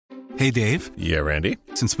Hey, Dave. Yeah, Randy.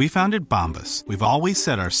 Since we founded Bombas, we've always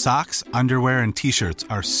said our socks, underwear, and T-shirts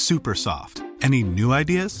are super soft. Any new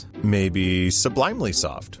ideas? Maybe sublimely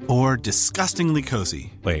soft. Or disgustingly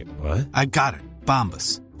cozy? Wait, what? I got it.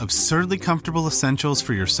 Bombas. Absurdly comfortable essentials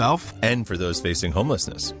for yourself And for those facing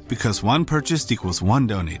homelessness. because one purchased equals one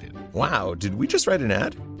donated. Wow, did we just write an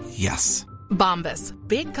ad? Yes. Bombas.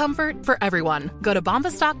 Big comfort for everyone. Go to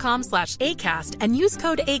bombas.com/ACAST and use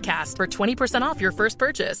code ACAST for 20% off your first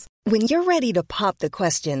purchase. When you're ready to pop the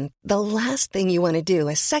question, the last thing you want to do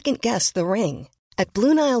is second-guess the ring. At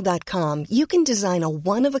BlueNile.com, you can design a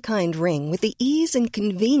one-of-a-kind ring with the ease and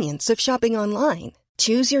convenience of shopping online.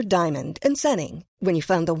 Choose your diamond and setting. When you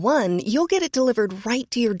find the one, you'll get it delivered right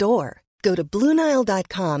to your door. Go to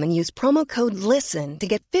BlueNile.com and use promo code LISTEN to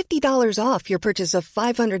get $50 off your purchase of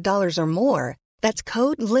 $500 or more. That's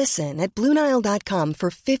code LISTEN at BlueNile.com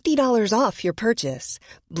for $50 off your purchase.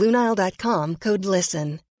 BlueNile.com, code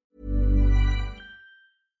LISTEN.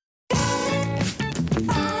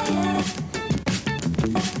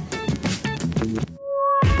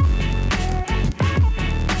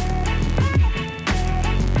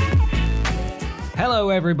 Hello,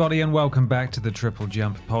 everybody, and welcome back to the Triple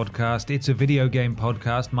Jump podcast. It's a video game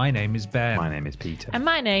podcast. My name is Ben. My name is Peter. And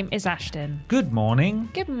my name is Ashton. Good morning.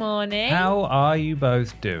 Good morning. How are you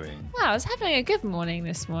both doing? Well, I was having a good morning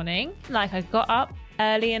this morning. Like, I got up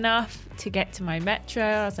early enough to get to my metro.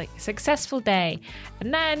 I was like, successful day.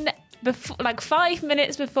 And then, before, like 5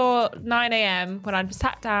 minutes before 9 a.m., when I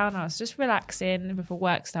sat down, I was just relaxing before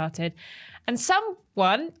work started. And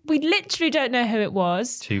someone, we literally don't know who it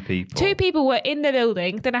was. Two people. Two people were in the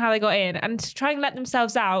building, don't know how they got in, and to try and let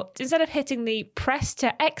themselves out, instead of hitting the press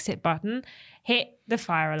to exit button, hit the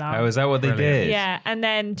fire alarm. Oh, is that what they did? Yeah, and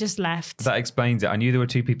then just left. That explains it. I knew there were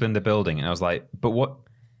two people in the building, and I was like, but what?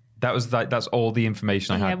 That was like, that's all the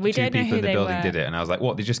information I had. Yeah, we two don't know people who in the they building were. did it. And I was like,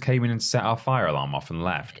 what? They just came in and set our fire alarm off and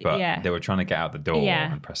left. But Yeah. they were trying to get out the door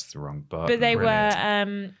Yeah. and pressed the wrong button. But they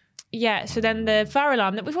Brilliant. were, yeah, so then the fire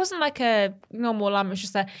alarm, which wasn't like a normal alarm, it was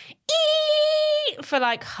just a ee for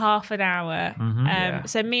like half an hour. yeah.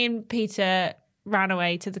 So me and Peter ran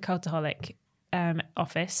away to the Cultaholic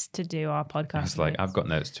office to do our podcast. I was like, I've got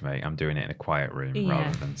notes to make. I'm doing it in a quiet room Yeah.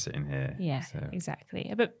 rather than sitting here. Yeah, So.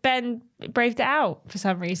 exactly. But Ben braved it out for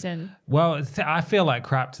some reason. Well, I feel like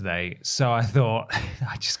crap today, so I thought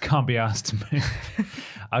I just can't be asked to move.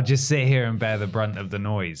 I'll just sit here and bear the brunt of the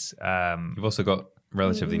noise. You've also got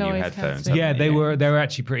relatively new Noise headphones. cancelling. Yeah, haven't they you? were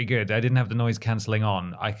actually pretty good. I didn't have the noise cancelling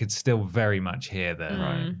on. I could still very much hear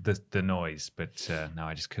the noise, but no,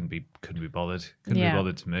 I just couldn't be bothered. Couldn't Yeah. be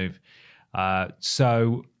bothered to move.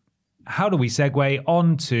 So, how do we segue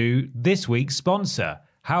on to this week's sponsor?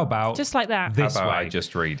 How about Just like that. This How about way. I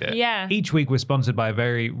just read it? Yeah. Each week we're sponsored by a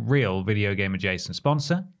very real video game adjacent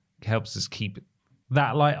sponsor. It helps us keep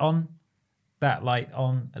that light on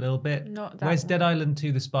a little bit. Not that Where's one. Dead Island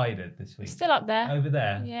 2 the Spider this week? Still up there. Over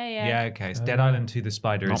there. Yeah, yeah. Yeah, okay. So Dead Island 2 the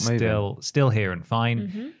Spider Not is moving. still here and fine.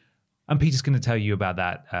 Mm-hmm. And Peter's going to tell you about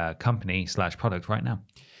that company/product right now.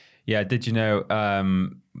 Yeah, did you know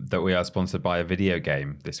that we are sponsored by a video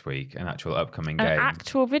game this week, an actual upcoming An game?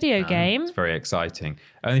 actual video game. It's very exciting.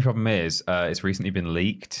 Only problem is it's recently been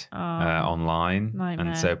leaked online, nightmare.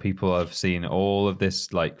 and so people have seen all of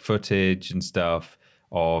this like footage and stuff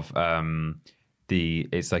of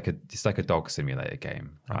it's like a dog simulator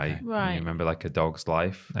game, right? Okay. Right. You remember like A Dog's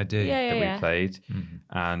Life I do. Yeah, that yeah. we played,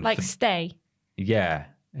 and Like Stay. yeah,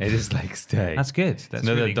 it is like Stay. That's good. That's It's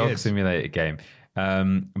another really dog good. simulator game.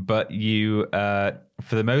 But you,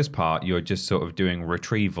 for the most part, you're just sort of doing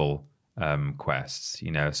retrieval quests.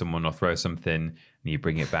 You know, someone will throw something and you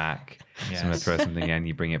bring it back. Yes. Someone will throw something in,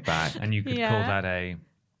 you bring it back. And you could Yeah. call that a...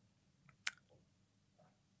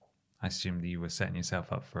 I assumed that you were setting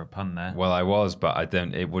yourself up for a pun there. Well, I was, but I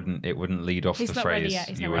don't. It wouldn't lead off He's the not ready phrase. yet,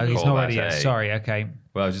 he's You not would Oh, ready. he's call not that ready yet. a- Sorry, okay.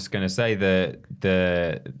 Well, I was just going to say the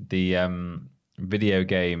video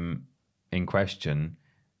game in question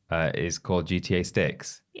is called GTA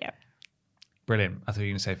Sticks. Yeah. Brilliant. I thought you were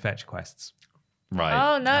going to say fetch quests. Right.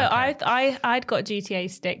 Oh no, Okay. I'd got GTA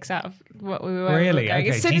Sticks out of what we were Really? going. Okay,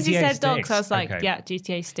 As soon as you GTA said dogs, I was Sticks. like, Okay. yeah,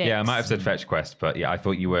 GTA Sticks. Yeah, I might have said Fetch Quest, but yeah, I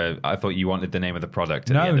thought you wanted the name of the product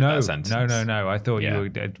at the No, end no, of that sentence. no. I thought Yeah. you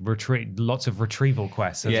would lots of retrieval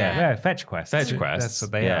quests. I was Yeah. like, yeah, fetch quests. Fetch Quest. That's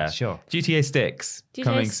what they yeah. are, sure. GTA Sticks GTA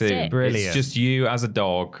coming soon. Sticks. Brilliant. It's just you as a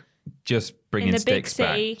dog, just bringing in the big sticks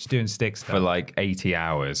city. Just doing stick back stuff. for like 80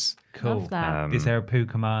 hours. Cool. Love that. Is there a poo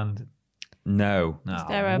command? No, Is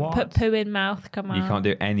there a what? put poo in mouth command? you can't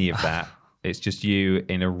do any of that. It's just you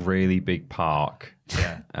in a really big park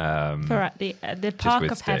For the Park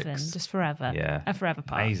with of Heaven, sticks. just forever. Yeah. A forever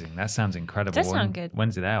park. Amazing. That sounds incredible. Does sound good.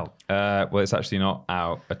 When's it out? Well, it's actually not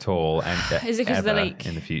out at all. And Is it 'cause of the ever leak?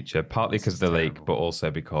 in the future? Partly because of the leak, but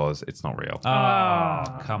also because it's not real.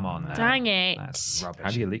 Oh, come on now. Dang it. That's rubbish.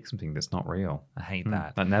 How do you leak something that's not real? I hate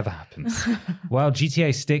that. That never happens. Well,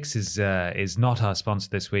 GTA Sticks is not our sponsor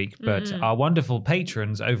this week, but our wonderful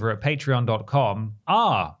patrons over at patreon.com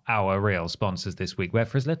are our real sponsors this week, where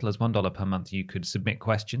for as little as $1 per month, you could submit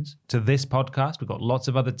questions to this podcast. We've got lots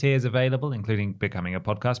of other tiers available, including becoming a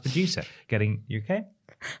podcast producer. Getting, you okay?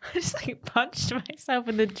 I just like punched myself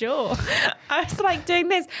in the jaw. I was like doing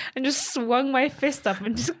this and just swung my fist up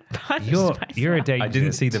and just punched myself. You're a danger. I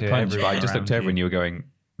didn't see the to punch, but I just everyone looked over and you were going,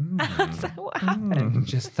 I was like, what happened?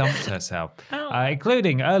 just thumped herself,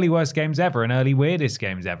 including early worst games ever and early weirdest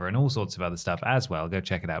games ever and all sorts of other stuff as well. Go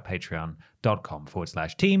check it out,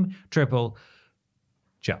 patreon.com/team triple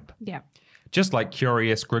jump. Yeah. just like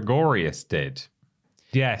Curious Gregorius did.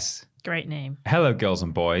 Yes. Great name. Hello, girls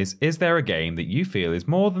and boys. Is there a game that you feel is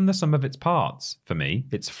more than the sum of its parts? For me,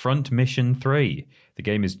 it's Front Mission 3. The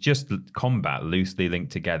game is just combat loosely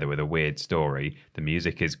linked together with a weird story. The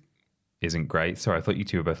music isn't great. Sorry, I thought you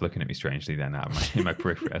two were both looking at me strangely then in my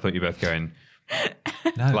periphery. I thought you were both going,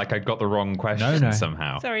 like I'd got the wrong question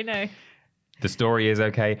somehow. Sorry, no. The story is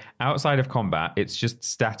okay. Outside of combat, it's just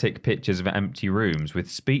static pictures of empty rooms with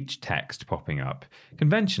speech text popping up.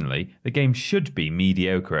 Conventionally, the game should be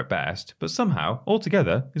mediocre at best, but somehow,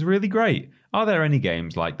 altogether, is really great. Are there any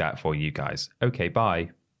games like that for you guys? Okay,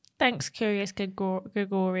 bye. Thanks, Curious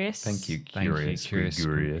Gregorius. Thank you, Curious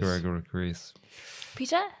Gregorius.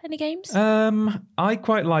 Peter, any games? I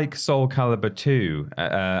quite like Soul Calibur 2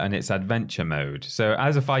 and its adventure mode. So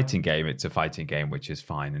as a fighting game, it's a fighting game, which is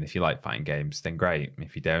fine. And if you like fighting games, then great.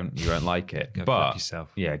 If you don't, you won't like it. Go flip yourself.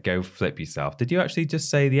 Yeah, go flip yourself. Did you actually just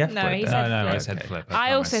say the F No, word? he there? said No, I flip. said flip.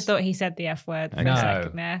 I also promise. thought he said the F word for a No,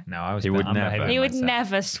 second there. no, I was. He would I'm never. behaving He would myself.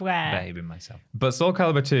 never swear. Behaving myself. But Soul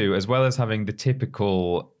Calibur 2, as well as having the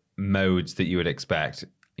typical modes that you would expect,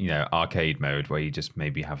 you know, arcade mode where you just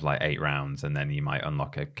maybe have like 8 rounds and then you might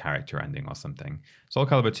unlock a character ending or something. Soul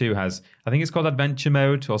Calibur 2 has, I think it's called adventure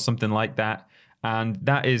mode or something like that. And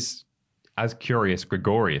that is, as Curious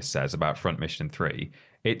Gregorius says about Front Mission 3,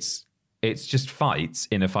 it's just fights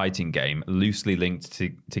in a fighting game loosely linked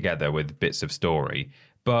together with bits of story.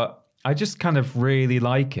 But I just kind of really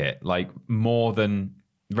like it, like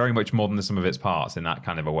very much more than the sum of its parts in that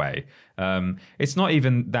kind of a way. It's not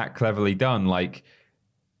even that cleverly done. Like,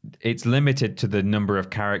 it's limited to the number of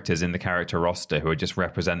characters in the character roster who are just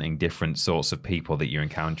representing different sorts of people that you're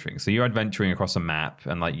encountering. So you're adventuring across a map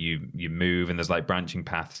and like you move and there's like branching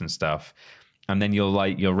paths and stuff. And then you'll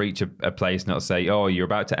reach a place and it'll say, oh, you're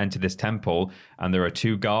about to enter this temple and there are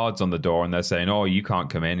 2 guards on the door and they're saying, oh, you can't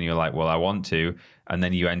come in. And you're like, well, I want to. And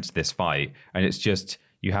then you enter this fight and it's just,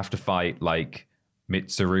 you have to fight like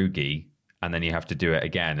Mitsurugi, and then you have to do it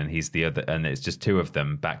again, and he's the other, and it's just 2 of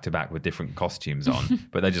them back to back with different costumes on,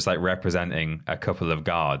 but they're just like representing a couple of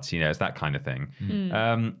guards, you know, it's that kind of thing.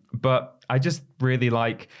 But I just really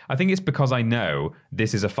I think it's because I know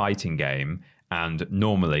this is a fighting game, and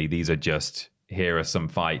normally these are just, here are some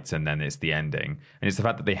fights, and then it's the ending. And it's the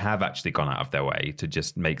fact that they have actually gone out of their way to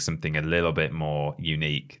just make something a little bit more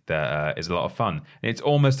unique that is a lot of fun. And it's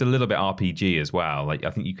almost a little bit RPG as well. Like, I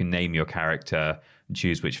think you can name your character,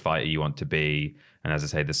 choose which fighter you want to be, and as I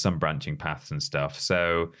say, there's some branching paths and stuff,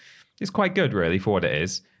 so it's quite good really for what it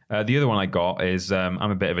is. The other one I got is I'm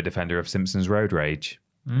a bit of a defender of Simpsons Road Rage.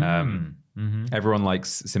 Everyone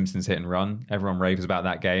likes Simpsons Hit and Run, everyone raves about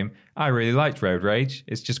that game. I really liked Road Rage.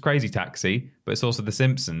 It's just Crazy Taxi, but it's also The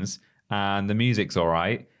Simpsons, and the music's all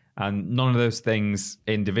right, and none of those things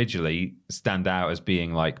individually stand out as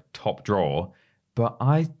being like top draw, but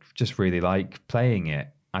I just really like playing it.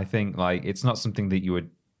 I think like it's not something that you would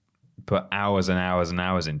put hours and hours and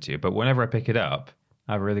hours into, but whenever I pick it up,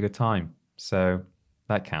 I have a really good time. So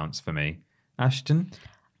that counts for me. Ashton?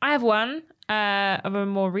 I have one of a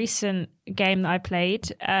more recent game that I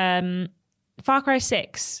played. Far Cry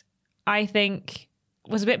 6, I think,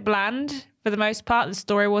 was a bit bland for the most part. The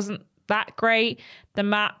story wasn't that great. The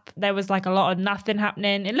map, there was like a lot of nothing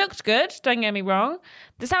happening. It looked good, don't get me wrong.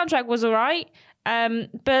 The soundtrack was all right.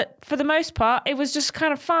 But for the most part, it was just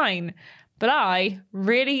kind of fine. But I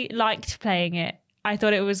really liked playing it. I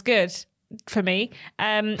thought it was good for me.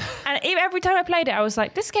 And every time I played it, I was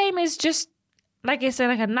like, this game is just like, it's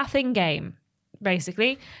like a nothing game,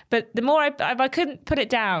 basically. But the more I couldn't put it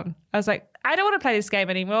down, I was like, I don't want to play this game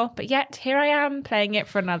anymore. But yet here I am playing it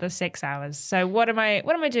for another 6 hours. So what am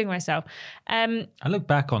I doing myself? I look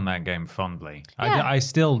back on that game fondly. Yeah. I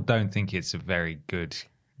still don't think it's a very good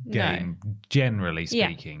game, generally Yeah.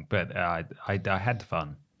 speaking, but I had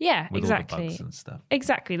fun. Yeah, with exactly. all the bugs and stuff.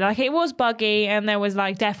 Exactly. Like it was buggy and there was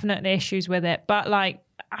like definite issues with it, but like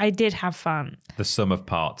I did have fun. The sum of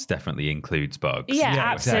parts definitely includes bugs. Yeah,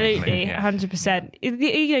 Yeah, absolutely. exactly, yeah. 100%.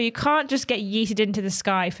 You know, you can't just get yeeted into the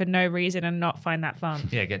sky for no reason and not find that fun.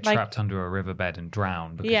 Yeah, get Like- trapped under a riverbed and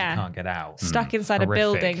drown because Yeah. you can't get out. Stuck inside Horrific. a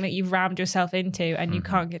building that you've rammed yourself into and you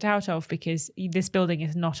can't get out of because this building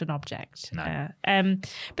is not an object. No.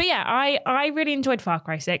 But yeah, I really enjoyed Far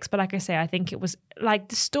Cry 6, but like I say, I think it was like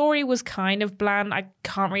the story was kind of bland. I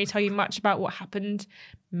can't really tell you much about what happened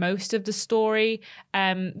most of the story.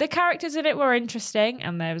 The characters in it were interesting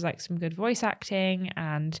and there was like some good voice acting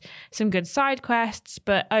and some good side quests,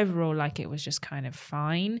 but overall like it was just kind of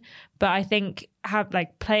fine. But I think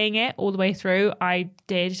playing it all the way through, I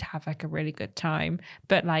did have like a really good time,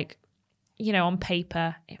 but like, you know, on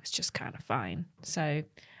paper it was just kind of fine. So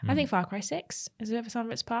I think Far Cry 6 is over some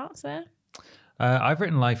of its parts there. I've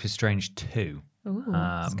written Life is Strange 2. Ooh,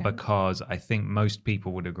 let's go. Because I think most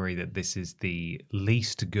people would agree that this is the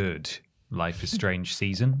least good Life is Strange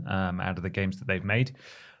season out of the games that they've made.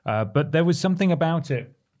 But there was something about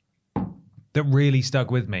it that really stuck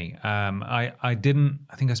with me. I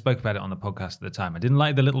think I spoke about it on the podcast at the time. I didn't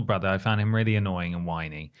like the little brother. I found him really annoying and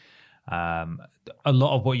whiny. A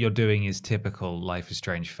lot of what you're doing is typical Life is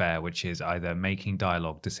Strange fare, which is either making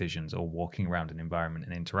dialogue decisions or walking around an environment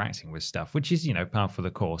and interacting with stuff, which is, you know, par for the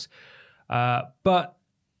course. But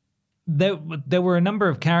there were a number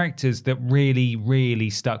of characters that really, really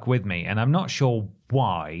stuck with me. And I'm not sure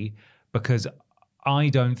why, because I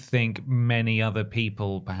don't think many other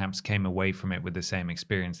people perhaps came away from it with the same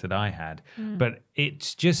experience that I had. But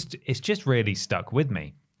it's just really stuck with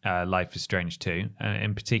me. Life is Strange 2,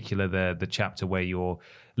 in particular the chapter where you're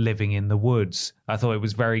living in the woods. I thought it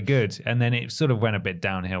was very good, and then it sort of went a bit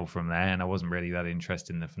downhill from there, and I wasn't really that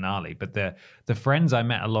interested in the finale. But the friends I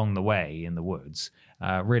met along the way in the woods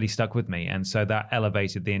really stuck with me, and so that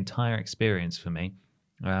elevated the entire experience for me.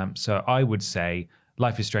 So I would say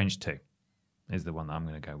Life is Strange 2 is the one that I'm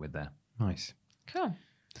going to go with there. Nice. Cool.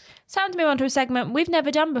 It's time to move on to a segment we've never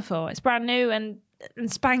done before. It's brand new and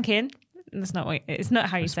spanking. That's not it's not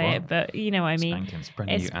how you say it, but you know what I mean. Spanking.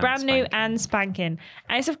 It's brand new and spanking.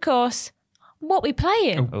 And it's, of course, what we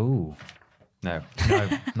playing. Oh, No. no,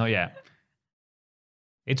 not yet.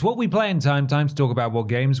 It's what we play in time to talk about what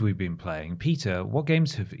games we've been playing. Peter, what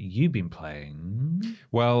games have you been playing?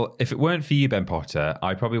 Well, if it weren't for you, Ben Potter,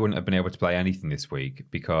 I probably wouldn't have been able to play anything this week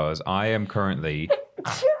because I am currently...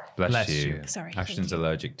 Bless you. Sorry, Ashton's thank you.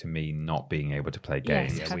 allergic to me not being able to play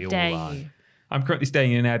games. Yes, Yeah, how we all dare are. you. I'm currently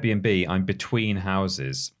staying in an Airbnb. I'm between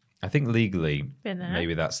houses. I think legally, Been there.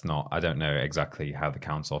 maybe that's not. I don't know exactly how the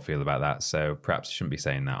council feel about that. So perhaps I shouldn't be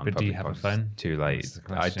saying that on But do you public have a podcast. phone? Too late. That's the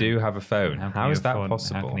I question. do have a phone. How How is that afford,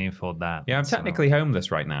 possible? How can you afford that? Yeah, I'm So- technically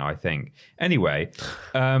homeless right now, I think. Anyway,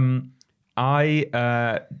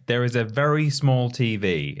 there is a very small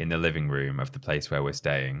TV in the living room of the place where we're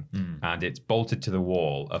staying, and it's bolted to the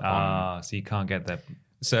wall upon. so you can't get the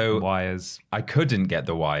So wires. I couldn't get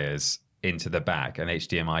the wires into the back, an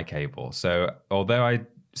HDMI cable. So although I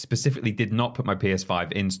specifically did not put my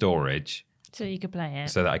PS5 in storage So you could play it.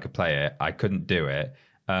 so that I could play it, I couldn't do it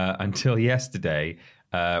until yesterday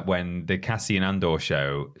when the Cassian Andor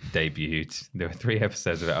show debuted. There were 3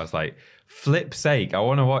 episodes of it. I was like, flip's sake, I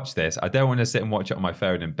want to watch this. I don't want to sit and watch it on my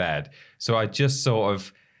phone in bed. So I just sort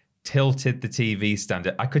of tilted the TV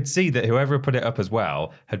stand. I could see that whoever put it up as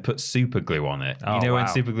well had put super glue on it. Oh, you know when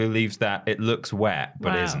wow. super glue leaves that, it looks wet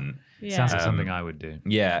but Wow. isn't. Yeah. Sounds like something I would do.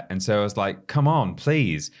 Yeah, and so I was like, come on,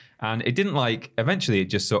 please. And it didn't eventually it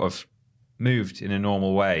just sort of moved in a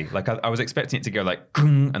normal way. Like I was expecting it to go like,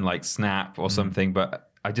 and like snap or something, but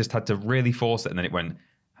I just had to really force it. And then it went,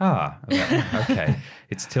 I was like, okay,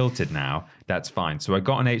 it's tilted now. That's fine. So I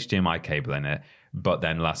got an HDMI cable in it, but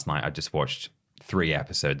then last night I just watched 3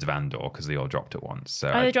 episodes of Andor because they all dropped at once.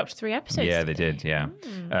 So they dropped 3 episodes. yeah, they did. Yeah.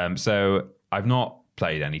 So I've not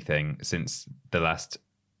played anything since the last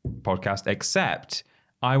podcast, except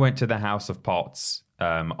I went to the House of Pots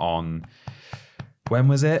on, when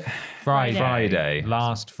was it? Friday.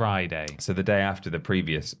 Last Friday. So the day after the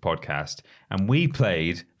previous podcast. And we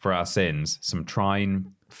played, for our sins, some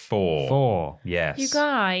Trine 4. 4. Yes. You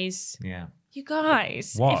guys. Yeah. You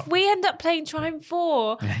guys, What? if we end up playing Trine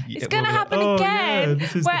 4, it's going to we'll be like, happen "Oh, again. yeah,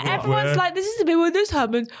 this is where the bit everyone's where-" like, this is the bit where this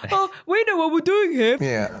happens. Oh, we know what we're doing here.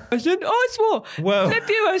 Yeah. Ashton, oh, it's war. Whoa. Flip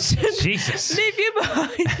you, Ashton. Jesus. Leave you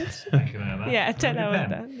behind. Yeah, I don't know what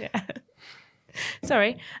that. Yeah.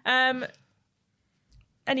 Sorry.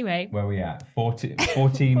 Anyway, Where are we at?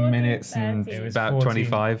 14 minutes and It was about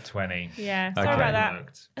 25. 20. yeah, sorry Okay. about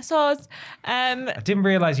that. Soz. I didn't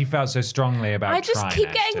realise you felt so strongly about I just Trine, keep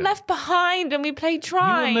getting Ashton. left behind when we play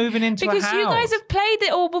Trine. moving into a because you guys house. have played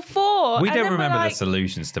it all before. We and don't then we're remember like, the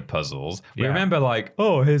solutions to puzzles. We Yeah. remember like,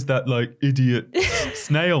 oh, here's that like idiot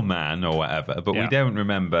snail man or whatever, but Yeah. we don't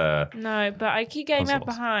remember. No, but I keep getting left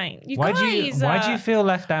Puzzles. behind. You Why guys, do you feel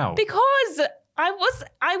left out? Because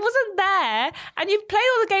I wasn't there, and you've played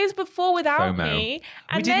all the games before without FOMO. me.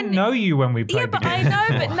 And we didn't then, know you when we played Yeah, the but I game. know.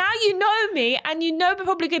 But now you know me, and you know we're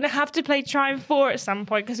probably going to have to play Trine 4 at some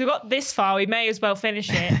point because we got this far. We may as well finish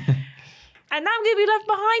it. And now I'm going to be left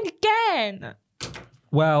behind again.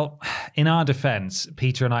 Well, in our defense,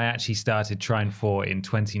 Peter and I actually started Trine 4 in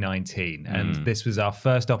 2019, and this was our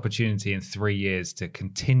first opportunity in 3 years to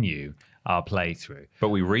continue our playthrough. But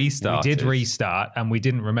we restarted. We did restart, and we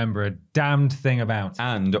didn't remember a damned thing about it.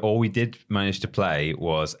 And all we did manage to play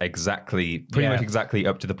was pretty Yeah. much exactly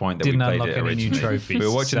up to the point that Didn't we played unlock it any originally. new trophies, We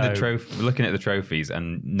were watching so- looking at the trophies,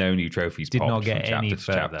 and no new trophies Did popped not get from any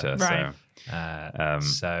chapter to further. chapter. Right.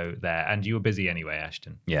 So there, and you were busy anyway,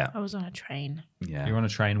 Ashton. Yeah, I was on a train. yeah. You were on a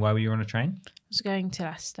train. Why were you on a train? I was going to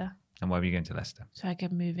Leicester And why were you going to Leicester? so I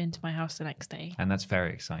could move into my house the next day. And that's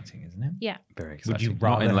very exciting, isn't it? Yeah. Very exciting. Would you Not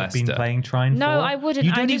rather in have been Leicester. playing Trine 4? No, I wouldn't.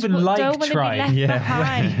 You I don't just even like don't want to be Trine. left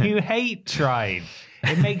behind. You hate Trine.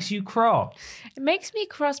 It makes you cross. It makes me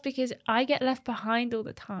cross because I get left behind all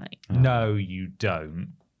the time. No, you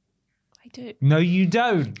don't. I do. No, you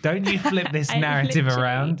don't. Don't you flip this I narrative literally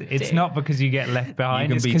around. It's do. not because you get left behind. You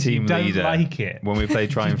can it's be because team you don't leader. like it. When we play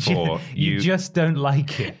Trine 4, you just don't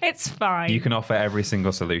like it. It's fine. you can offer every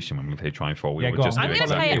single solution when we play Trine 4. We Yeah, will go just on. do I'm gonna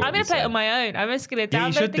exactly play. what I'm we gonna play it said. on my own. I'm just gonna Yeah,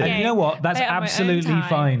 you download should the do. game. And you know what? That's play it on my own absolutely time.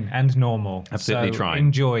 fine and normal. Absolutely so Trine.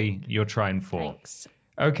 Enjoy your Trine 4. Thanks.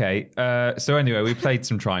 Okay, so anyway, we played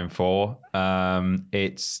some Trine 4.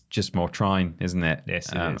 It's just more Trine, isn't it?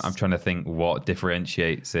 Yes, it is. I'm trying to think what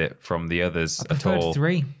differentiates it from the others I at preferred all.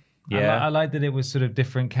 3. Yeah. I like that it was sort of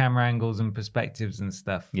different camera angles and perspectives and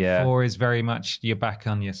stuff. Yeah. 4 is very much you're back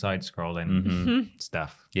on your side scrolling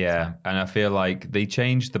stuff. Yeah, So, and I feel like they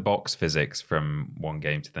changed the box physics from one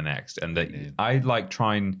game to the next. And I like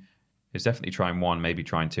Trine. It's definitely Trine 1, maybe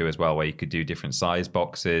Trine 2 as well, where you could do different size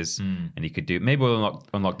boxes, and you could do. Maybe we'll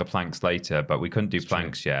unlock the planks later, but we couldn't do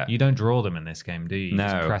planks yet. you don't draw them in this game, do you? You No.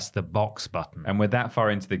 just press the box button. And we're that far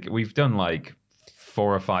into we've done like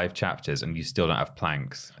 4 or 5 chapters, and you still don't have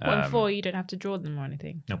planks. One 4, you don't have to draw them or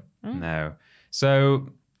anything. Nope. No. So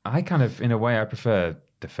I kind of, in a way, I prefer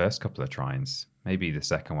the first couple of Trines. Maybe the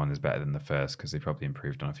second one is better than the first because they probably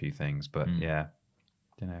improved on a few things. But yeah,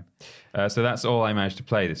 don't know. So that's all I managed to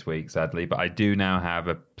play this week, sadly. But I do now have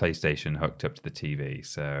a PlayStation hooked up to the TV.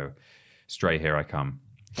 So Stray, here I come.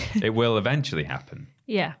 It will eventually happen.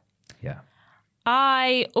 Yeah. Yeah.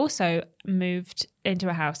 I also moved into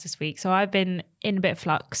a house this week, so I've been in a bit of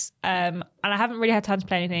flux, and I haven't really had time to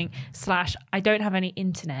play anything. / I don't have any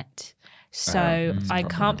internet, so I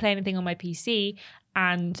can't play anything on my PC.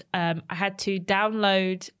 And I had to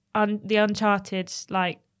download the Uncharted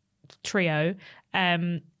trio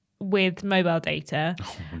with mobile data.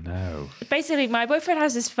 Oh, no. Basically, my boyfriend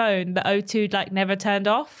has this phone that O2 never turned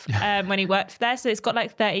off when he worked there, so it's got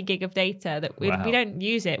 30 gig of data that we don't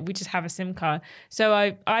use it. We just have a SIM card.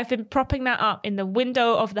 So I've been propping that up in the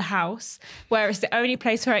window of the house, where it's the only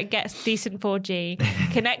place where it gets decent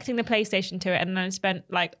 4G, connecting the PlayStation to it, and then I spent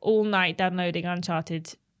all night downloading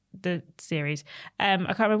Uncharted, the series. I can't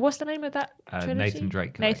remember what's the name of that trilogy? Nathan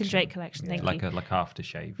Drake Collection. Nathan Drake Collection. Thank you. Like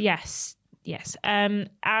aftershave. Yes. And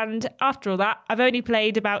after all that, I've only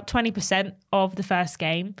played about 20% of the first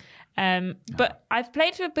game. But I've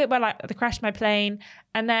played for a bit where they crashed my plane,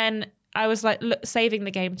 and then I was saving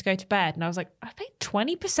the game to go to bed, and I was like, I've played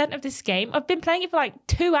 20% of this game. I've been playing it for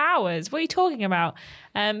 2 hours. What are you talking about?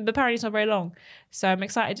 But apparently it's not very long. So I'm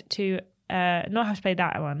excited to not have to play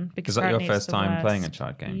that one, because Is that your apparently it's first the time worst. playing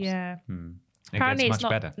Uncharted games? Yeah. It Apparently gets it's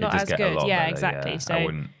much not, better. not It does as get good. a lot Yeah, better, exactly. yeah. So I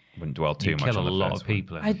wouldn't dwell too You much kill on a the lot first of one.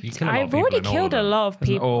 people. I've You kill a lot of already people in all killed of a them. lot of There's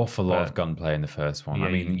an people. awful lot of But- gunplay in the first one. Yeah,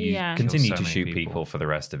 I mean, you Yeah. continue Kill so to many shoot people. people for the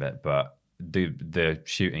rest of it, but the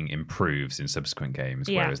shooting improves in subsequent games,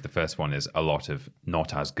 Yeah. whereas the first one is a lot of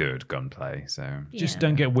not as good gunplay. So Just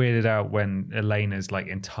don't get weirded out when Elena's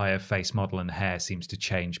entire face model and hair seems to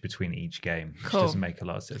change between each game. Which Cool. doesn't make a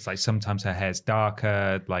lot of sense. Sometimes her hair's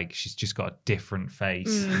darker, she's just got a different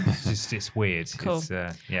face. It's weird. Cool. It's,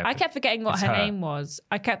 I kept forgetting what it's her her. name was.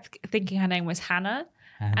 I kept thinking her name was Hannah.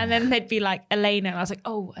 And then they'd be like, Elena. And I was like,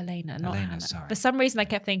 oh, Elena, not Elena, Hannah. sorry. For some reason, I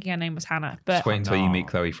kept thinking her name was Hannah. But Just wait until you no. meet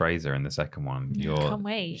Chloe Fraser in the second one. can't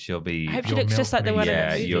wait. She'll be. I hope she Your looks just like the milf one in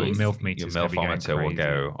yeah, the your movies. MILF meter your is gonna be going milfometer will crazy.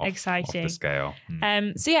 go off Exciting. the scale.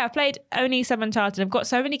 So yeah, I've played only some Uncharted. I've got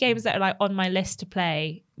so many games that are like on my list to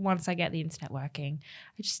play once I get the internet working.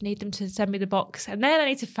 I just need them to send me the box, and then I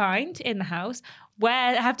need to find in the house where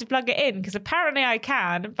I have to plug it in, because apparently I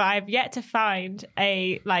can, but I've yet to find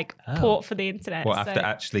a port for the internet. Well, after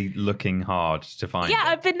actually looking hard to find yeah,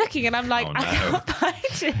 it. I've been looking and I'm like, Oh, I no. can't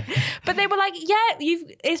find it. But they were like, yeah,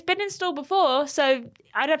 it's been installed before, so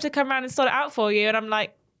I'd have to come around and install it out for you. And I'm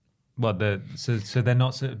like, Well, so they're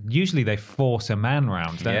not. So, usually they force a man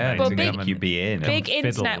round, don't Yeah, they? Well, to big- come and- you be in. big fiddle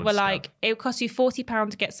internet with were stuff. like, it would cost you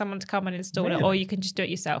 £40 to get someone to come and install it, or you can just do it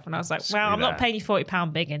yourself. And I was like, Screw well, I'm not that. paying you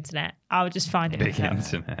 £40 big internet. I'll just find it Big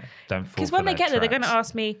myself. internet. Don't fall Because for when they their get there, they're going to traps.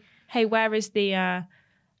 ask me, hey, where is the,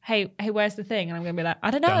 hey, where's the thing? And I'm going to be like,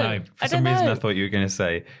 I don't know. Don't know. For some reason, I thought you were going to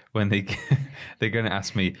say when they're going to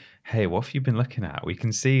ask me, "Hey, what have you been looking at? We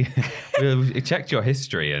can see we checked your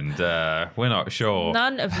history, and we're not sure."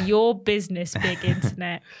 None of your business, big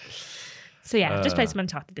internet. So yeah, I've just played some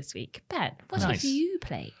Uncharted this week. Ben, what have Nice. you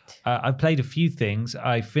played? I've played a few things.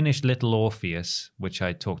 I finished Little Orpheus, which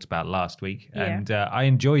I talked about last week, Yeah. and I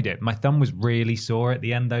enjoyed it. My thumb was really sore at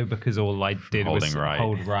the end, though, because all I did was Holding right.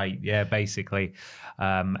 hold right. Yeah, basically.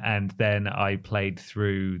 And then I played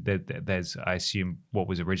through, there's, I assume, what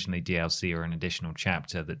was originally DLC or an additional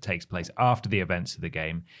chapter that takes place after the events of the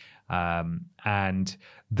game. And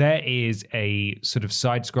there is a sort of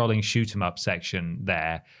side-scrolling shoot-'em-up section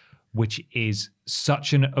there, which is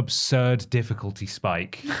such an absurd difficulty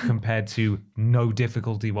spike compared to no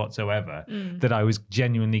difficulty whatsoever that I was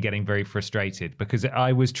genuinely getting very frustrated, because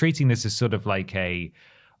I was treating this as sort of like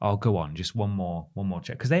oh, go on, just one more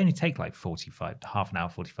check, because they only take like half an hour,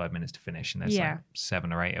 45 minutes to finish, and there's Yeah. like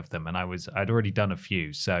 7 or 8 of them, and I'd already done a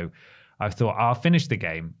few, so I thought I'll finish the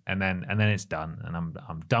game and then it's done, and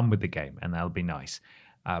I'm done with the game, and that'll be nice.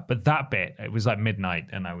 But that bit, it was like midnight,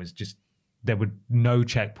 and I was just, there were no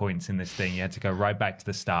checkpoints in this thing. You had to go right back to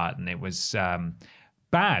the start, and it was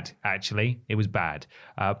bad, actually. It was bad.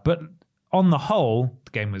 But on the whole,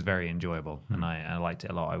 the game was very enjoyable, and I liked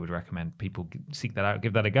it a lot. I would recommend people seek that out,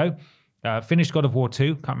 give that a go. Finished God of War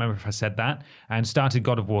 2, can't remember if I said that, and started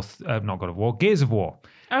Gears of War.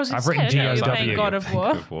 I was I've written scared you were GOW. playing God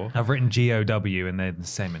of War. I've written GOW, and they're the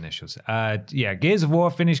same initials. Gears of War,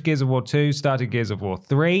 finished Gears of War 2, started Gears of War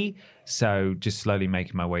 3, so just slowly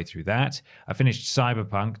making my way through that. I finished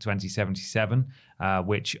Cyberpunk 2077,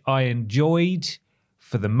 which I enjoyed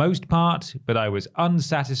for the most part, but I was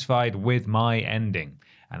unsatisfied with my ending.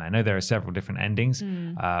 And I know there are several different endings,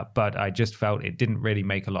 but I just felt it didn't really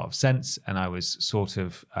make a lot of sense, and I was sort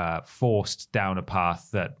of forced down a path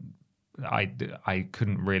that I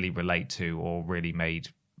couldn't really relate to, or really made.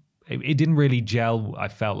 It didn't really gel, I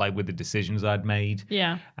felt like, with the decisions I'd made.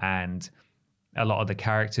 Yeah. And a lot of the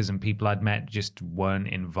characters and people I'd met just weren't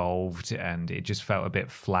involved, and it just felt a bit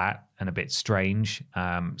flat and a bit strange.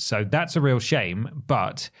 So that's a real shame,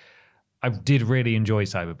 but I did really enjoy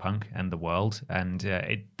Cyberpunk and the world, and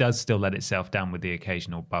it does still let itself down with the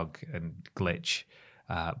occasional bug and glitch,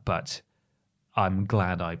 but I'm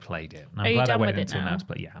glad I played it. And I'm Are you glad I done waited with it until now? now to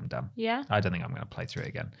play. Yeah, I'm done. Yeah? I don't think I'm going to play through it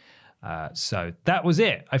again. So that was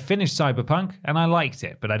it. I finished Cyberpunk, and I liked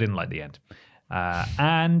it, but I didn't like the end.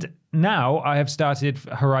 And now I have started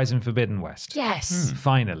Horizon Forbidden West. Yes.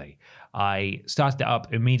 Finally. I started it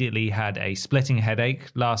up, immediately had a splitting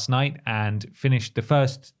headache last night, and finished the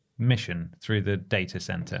first mission through the data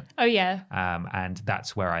center. Oh, yeah. And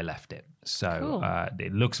that's where I left it. So Cool.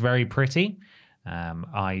 it looks very pretty.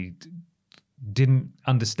 I didn't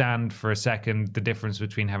understand for a second the difference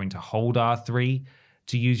between having to hold R3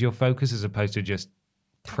 to use your focus as opposed to just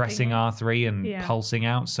pressing R3 and pulsing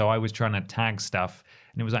out. So I was trying to tag stuff,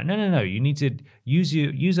 and it was like, no, you need to use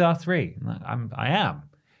R3. I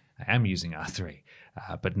am using R3.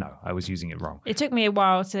 But no, I was using it wrong. It took me a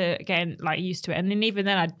while to get used to it, and then even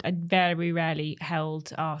then, I very rarely held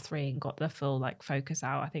R3 and got the full focus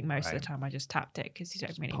out. I think most of the time I just tapped it because you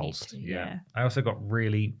don't really Pulsed, need to. Yeah. I also got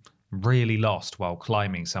really, really lost while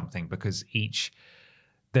climbing something, because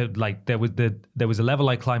there was a level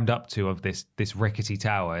I climbed up to of this rickety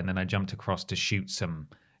tower, and then I jumped across to shoot some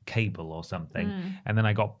cable or something, and then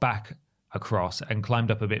I got back across and climbed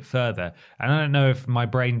up a bit further, and I don't know if my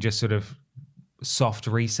brain just sort of soft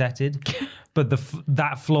resetted, but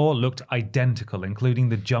that floor looked identical, including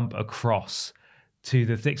the jump across to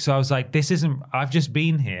the thing. So I was like, I've just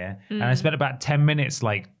been here, and I spent about 10 minutes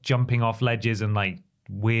jumping off ledges and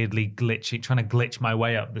weirdly glitching, trying to glitch my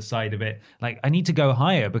way up the side of it. Like, I need to go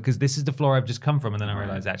higher because this is the floor I've just come from. And then I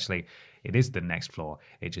realized actually it is the next floor.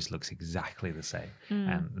 It just looks exactly the same.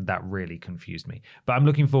 And that really confused me. But I'm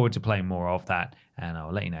looking forward to playing more of that. And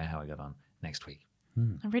I'll let you know how I got on next week.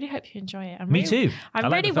 I really hope you enjoy it. Me too. I'm I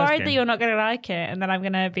like really the first worried game. that you're not going to like it and then I'm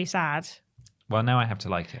going to be sad. Well, now I have to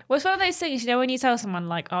like it. Well, it's one of those things, when you tell someone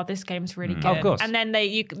like, "Oh, this game's really good," Of course. and then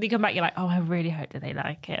you come back, you're like, "Oh, I really hope that they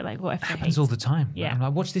like it." Like, what if they Happens hate all the time. Yeah. I'm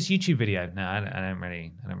like, watch this YouTube video. No, I don't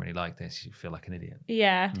really like this. You feel like an idiot.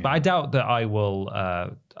 Yeah. But I doubt that I will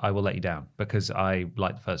let you down because I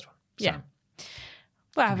like the first one. So Yeah.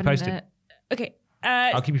 Well, I haven't. posted. Okay.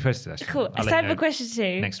 I'll keep you posted. Actually. Cool. I'll I let have you a know question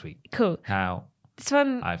too. next week. Cool. How This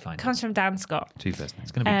one I find comes from Dan Scott. Two first names.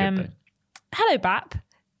 it's going to be good though. Hello, BAP.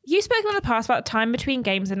 You've spoken in the past about time between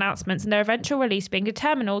games announcements and their eventual release being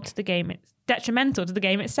detrimental to the game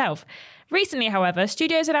itself. Recently, however,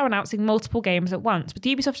 studios are now announcing multiple games at once, with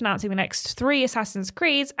Ubisoft announcing the next 3 Assassin's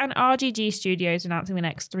Creeds and RGG Studios announcing the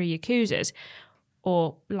next 3 Yakuzas.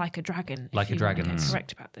 Or Like a Dragon. Like a Dragon. Get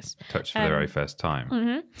correct about this. Touched for the very first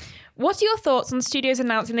time. What are your thoughts on studios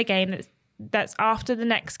announcing the game that's after the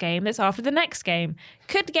next game that's after the next game?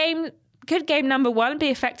 Could game number 1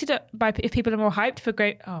 be affected by if people are more hyped for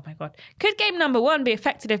Could game number 1 be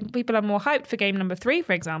affected if people are more hyped for game number 3,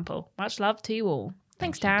 for example? Much love to you all.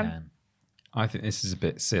 Thanks, Dan. I think this is a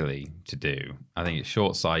bit silly to do. I think it's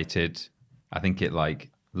short-sighted. I think it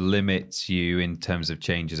limits you in terms of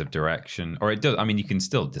changes of direction, or it does. I mean, you can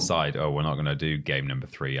still decide, we're not going to do game number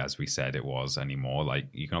 3 as we said it was anymore. Like,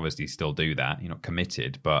 you can obviously still do that. You're not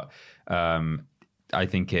committed, but I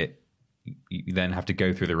think you then have to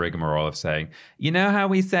go through the rigmarole of saying, how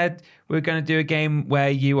we said we're going to do a game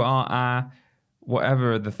where you are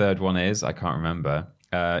whatever the third one is, I can't remember,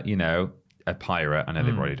 a pirate. I know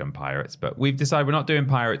they've already done pirates, but we've decided we're not doing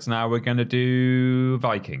pirates now. We're going to do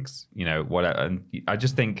Vikings, whatever. And I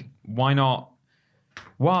just think, why not?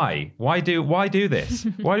 Why do this?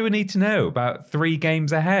 Why do we need to know about 3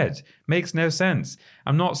 games ahead? Makes no sense.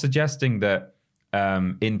 I'm not suggesting that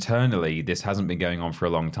internally this hasn't been going on for a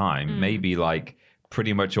long time. Maybe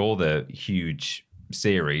pretty much all the huge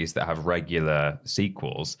series that have regular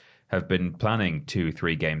sequels have been planning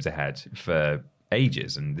 2-3 games ahead for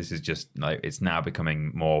ages, and this is just it's now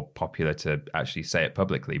becoming more popular to actually say it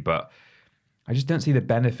publicly. But I just don't see the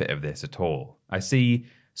benefit of this at all. I see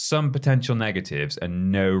some potential negatives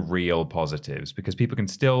and no real positives, because people can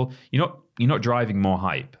still you're not driving more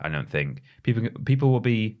hype. I don't think people will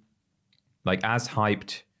be as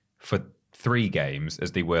hyped for 3 games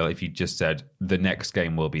as they will if you just said the next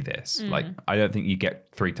game will be this. I don't think you get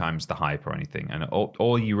 3 times the hype or anything, and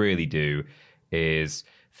all you really do is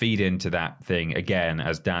feed into that thing again,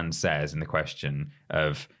 as Dan says in the question,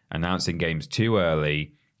 of announcing games too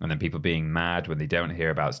early and then people being mad when they don't hear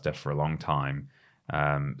about stuff for a long time.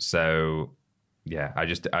 So yeah,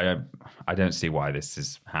 I don't see why this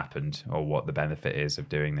has happened or what the benefit is of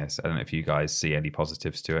doing this. I don't know if you guys see any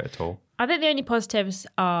positives to it at all. I think the only positives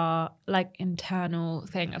are internal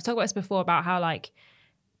thing. I've talked about this before about how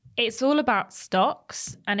it's all about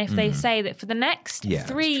stocks, and if they say that for the next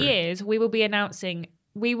 3 years we will be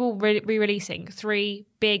re-releasing 3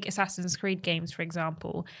 big Assassin's Creed games, for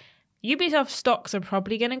example, Ubisoft stocks are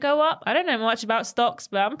probably going to go up. I don't know much about stocks,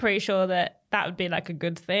 but I'm pretty sure that would be a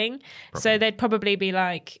good thing. Probably. So they'd probably be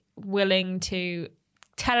willing to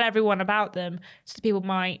tell everyone about them, so that people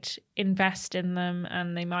might invest in them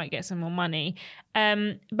and they might get some more money.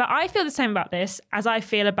 But I feel the same about this as I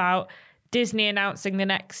feel about Disney announcing the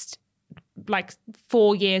next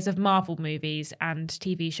 4 years of Marvel movies and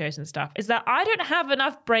TV shows and stuff, is that I don't have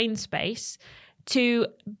enough brain space to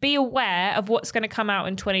be aware of what's going to come out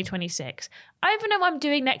in 2026. I even know what I'm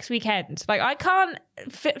doing next weekend. I can't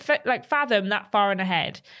fathom that far in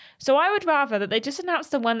ahead. So I would rather that they just announce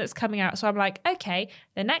the one that's coming out. So I'm okay,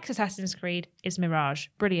 the next Assassin's Creed is Mirage.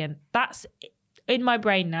 Brilliant. That's in my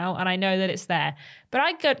brain now, and I know that it's there. But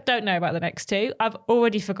I don't know about the next 2. I've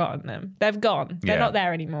already forgotten them. They've gone. They're not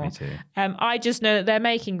there anymore. Me too. I just know that they're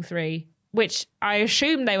making 3, which I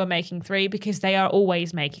assume they were making 3 because they are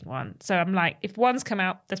always making one. So I'm if one's come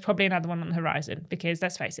out, there's probably another one on the horizon, because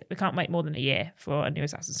let's face it, we can't wait more than a year for a new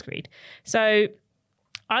Assassin's Creed. So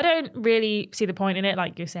I don't really see the point in it,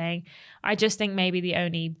 like you're saying. I just think maybe the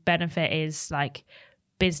only benefit is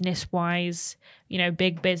business-wise,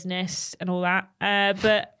 big business and all that.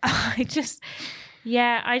 But I just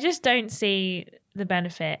don't see the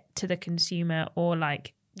benefit to the consumer or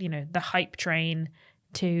the hype train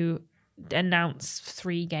to announce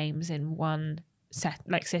 3 games in one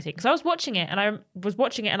sitting. Because I was watching it and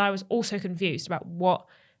I was also confused about what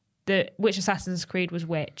which Assassin's Creed was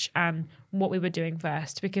which and what we were doing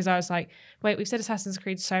first, because I was like, wait, we've said Assassin's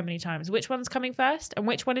Creed so many times. Which one's coming first? And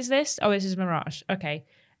which one is this? Oh, this is Mirage. Okay.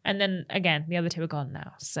 And then again, the other two are gone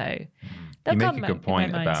now. So they'll You make come a back good point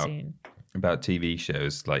in my mind about soon. TV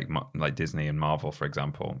shows like Disney and Marvel, for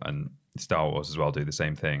example, and Star Wars as well do the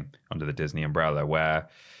same thing under the Disney umbrella, where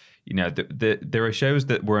there are shows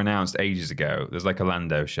that were announced ages ago. There's like a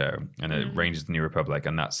Lando show and a Rangers of the New Republic,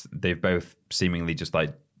 and they've both seemingly just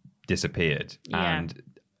like disappeared. Yeah. And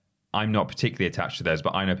I'm not particularly attached to those,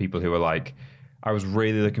 but I know people who are like, I was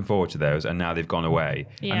really looking forward to those, and now they've gone away.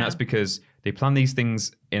 Yeah. And that's because they plan these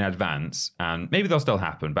things in advance, and maybe they'll still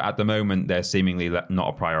happen, but at the moment they're seemingly not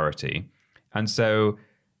a priority. And so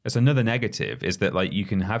it's another negative is that like you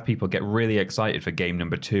can have people get really excited for game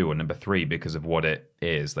number 2 or number 3 because of what it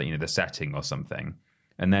is, like, the setting or something.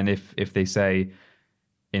 And then if they say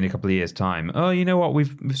in a couple of years' time, oh, you know what,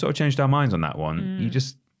 we've sort of changed our minds on that one, you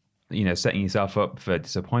just, setting yourself up for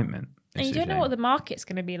disappointment. And you don't know what the market's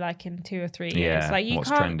going to be like in 2 or 3 years. Yeah, Like you what's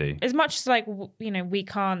can't, trendy. as much as like, we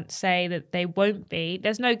can't say that they won't be,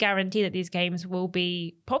 there's no guarantee that these games will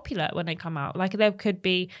be popular when they come out. Like there could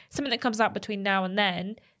be something that comes out between now and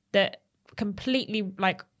then that completely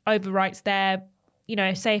like overwrites their,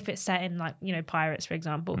 say if it's set in like, Pirates, for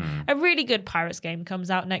example. A really good Pirates game comes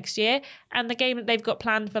out next year, and the game that they've got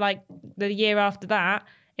planned for like the year after that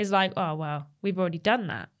is like, oh, well, we've already done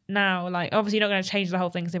that. Now, like, obviously you're not going to change the whole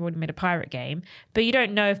thing because they've already made a pirate game, but you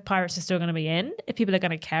don't know if Pirates are still going to be in, if people are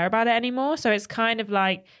going to care about it anymore. So it's kind of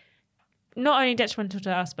like not only detrimental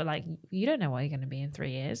to us, but like you don't know what you're going to be in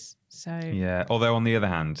 3 years. So Yeah. Although on the other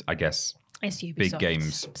hand, I guess it's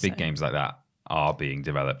Ubisoft, big games like that are being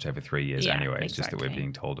developed over 3 years Yeah, anyway. It's just that we're exactly.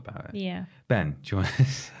 being told about it. Yeah. Ben, do you want to...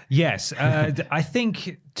 Yes, I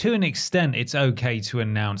think to an extent it's okay to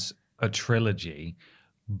announce a trilogy,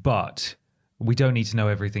 but we don't need to know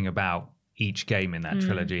everything about each game in that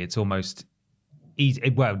trilogy. It's almost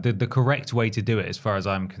easy. Well, the correct way to do it, as far as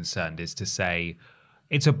I'm concerned, is to say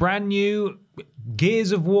it's a brand new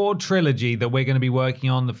Gears of War trilogy that we're going to be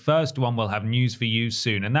working on. The first one will have news for you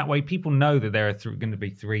soon, and that way people know that there are going to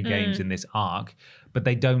be 3 games in this arc. But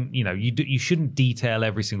they don't, you shouldn't detail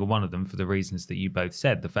every single one of them for the reasons that you both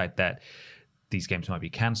said. The fact that these games might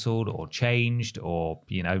be cancelled or changed, or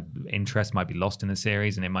interest might be lost in the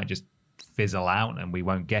series, and it might just fizzle out and we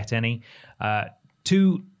won't get any.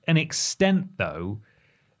 To an extent, though,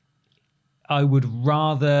 I would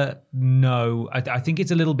rather know. I think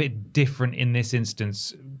it's a little bit different in this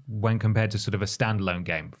instance when compared to sort of a standalone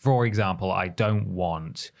game. For example, I don't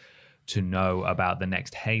want to know about the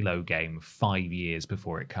next Halo game 5 years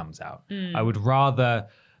before it comes out. I would rather,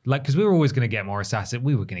 because we were always going to get more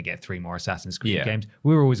we were going to get 3 more Assassin's Creed games.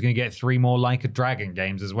 We were always going to get 3 more Like a Dragon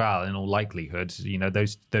games as well, in all likelihood.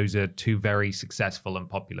 Those are 2 very successful and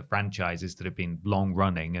popular franchises that have been long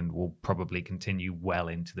running and will probably continue well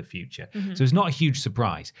into the future. So it's not a huge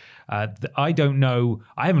surprise. I don't know.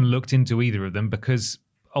 I haven't looked into either of them because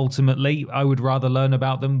ultimately I would rather learn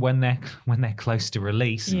about them when they're close to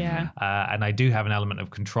release. Yeah. And I do have an element of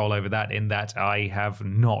control over that, in that I have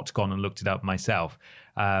not gone and looked it up myself.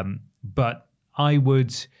 But I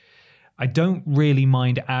don't really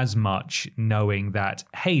mind as much knowing that,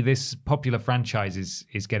 hey, this popular franchise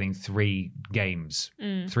is getting 3 games,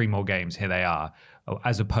 3 more games, here they are,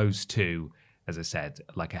 as opposed to, as I said,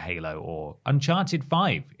 like a Halo or Uncharted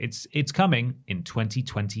 5. It's coming in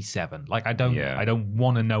 2027. Like I don't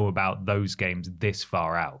want to know about those games this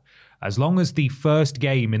far out. As long as the first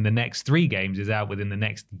game in the next 3 games is out within the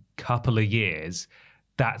next couple of years,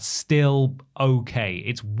 that's still okay.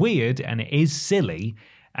 It's weird and it is silly,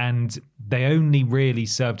 and they only really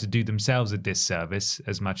serve to do themselves a disservice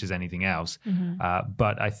as much as anything else.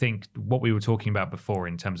 But I think what we were talking about before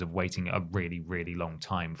in terms of waiting a really, really long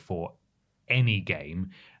time for any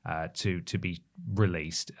game to be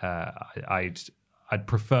released, I'd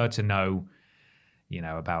prefer to know,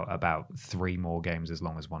 about 3 more games as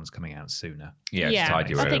long as one's coming out sooner. Yeah, just tide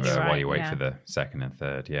you I think over you're while you right, wait yeah. for the second and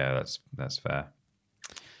third. Yeah, that's fair.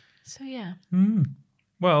 So yeah.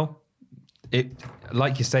 Well, it,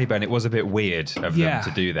 like you say, Ben, it was a bit weird of Yeah. them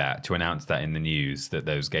to do that, to announce that in the news that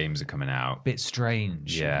those games are coming out. Bit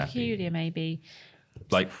strange. Yeah. Peculiar, maybe.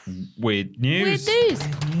 Like weird news. Weird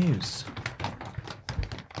news. News.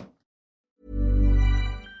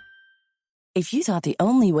 If you thought the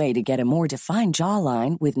only way to get a more defined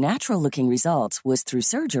jawline with natural-looking results was through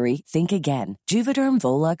surgery, think again. Juvederm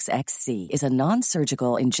Volux XC is a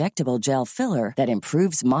non-surgical injectable gel filler that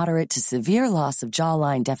improves moderate to severe loss of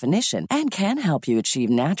jawline definition and can help you achieve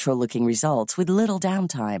natural-looking results with little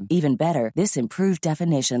downtime. Even better, this improved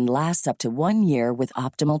definition lasts up to 1 year with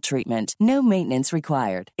optimal treatment. No maintenance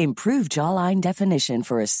required. Improve jawline definition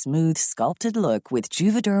for a smooth, sculpted look with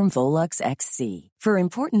Juvederm Volux XC. For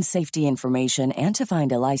important safety information and to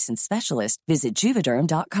find a licensed specialist, visit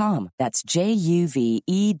Juvederm.com. That's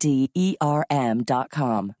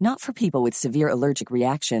JUVEDERM.com. Not for people with severe allergic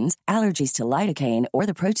reactions, allergies to lidocaine, or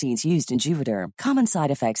the proteins used in Juvederm. Common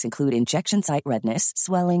side effects include injection site redness,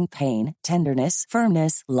 swelling, pain, tenderness,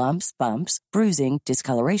 firmness, lumps, bumps, bruising,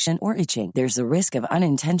 discoloration, or itching. There's a risk of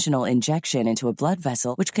unintentional injection into a blood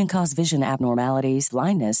vessel, which can cause vision abnormalities,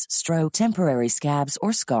 blindness, stroke, temporary scabs,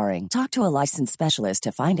 or scarring. Talk to a licensed specialist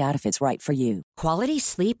to find out if it's right for you. Quality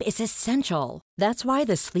sleep is essential. That's why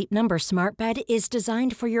the Sleep Number Smart Bed is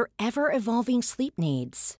designed for your ever-evolving sleep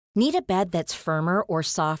needs. Need a bed that's firmer or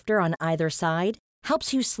softer on either side?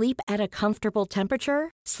 Helps you sleep at a comfortable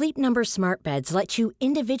temperature? Sleep Number Smart Beds let you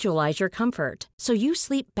individualize your comfort, so you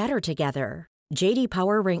sleep better together. J.D.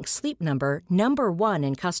 Power ranks Sleep Number #1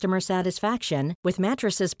 in customer satisfaction with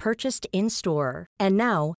mattresses purchased in-store. And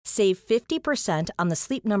now, save 50% on the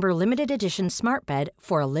Sleep Number Limited Edition Smart Bed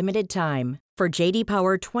for a limited time. For J.D.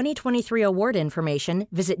 Power 2023 award information,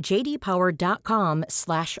 visit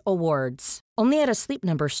jdpower.com/awards. Only at a Sleep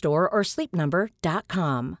Number store or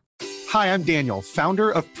sleepnumber.com. Hi, I'm Daniel, founder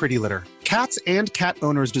of Pretty Litter. Cats and cat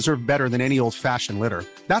owners deserve better than any old-fashioned litter.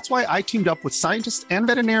 That's why I teamed up with scientists and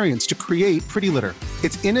veterinarians to create Pretty Litter.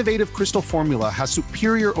 Its innovative crystal formula has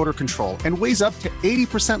superior odor control and weighs up to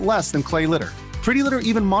 80% less than clay litter. Pretty Litter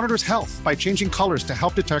even monitors health by changing colors to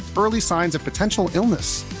help detect early signs of potential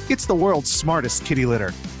illness. It's the world's smartest kitty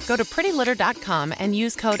litter. Go to prettylitter.com and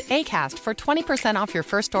use code ACAST for 20% off your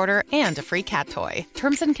first order and a free cat toy.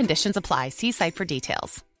 Terms and conditions apply. See site for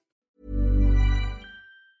details.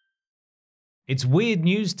 It's weird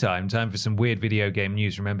news time for some weird video game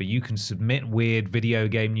news. Remember, you can submit weird video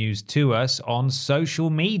game news to us on social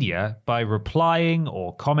media by replying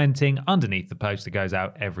or commenting underneath the post that goes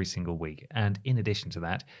out every single week. And in addition to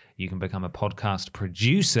that, you can become a podcast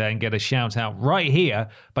producer and get a shout out right here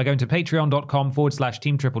by going to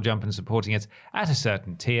patreon.com/Team Triple Jump and supporting us at a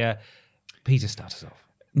certain tier. Peter, start us off.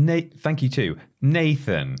 Thank you too.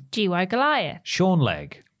 Nathan. GY Goliath. Sean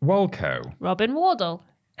Legg. Walco. Robin Wardle.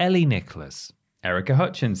 Ellie Nicholas. Erica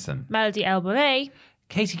Hutchinson. Melody Elboway.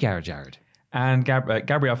 Katie Garrett-Jarrett. And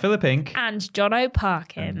Gabrielle Philippink. And Jono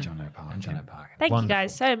Parkin. Thank you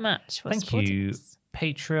guys so much for supporting us.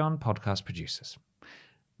 Patreon podcast producers.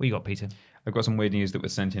 What you got, Peter? I've got some weird news that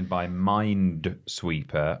was sent in by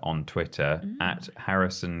Mindsweeper on Twitter at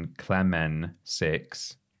Harrison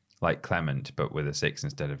Clemen6, like Clement, but with a 6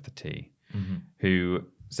 instead of the T, who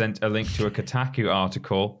sent a link to a Kotaku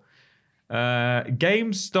article.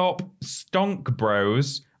 GameStop stonk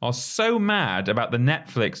bros are so mad about the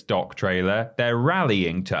Netflix doc trailer, they're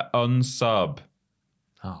rallying to unsub.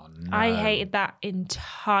 Oh, no. I hated that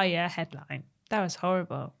entire headline. That was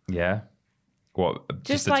horrible. Yeah? What,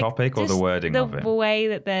 just the like, topic or the wording of it? The way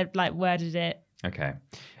that they've worded it. Okay.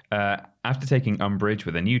 After taking umbrage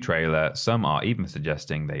with a new trailer, some are even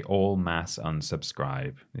suggesting they all mass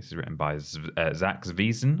unsubscribe. This is written by Zach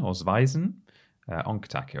Zwiesen on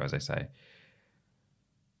Kotaku, as I say.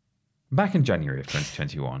 Back in January of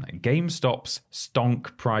 2021, GameStop's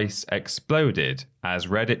stonk price exploded as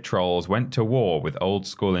Reddit trolls went to war with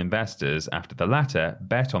old-school investors after the latter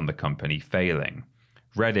bet on the company failing.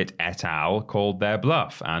 Reddit et al. Called their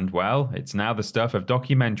bluff, and, well, it's now the stuff of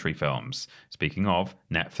documentary films. Speaking of,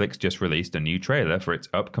 Netflix just released a new trailer for its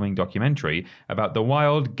upcoming documentary about the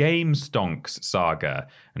wild Game Stonks saga,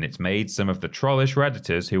 and it's made some of the trollish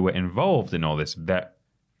Redditors who were involved in all this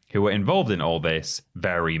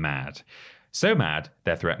very mad. So mad,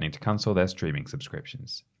 they're threatening to cancel their streaming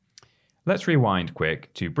subscriptions. Let's rewind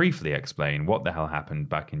quick to briefly explain what the hell happened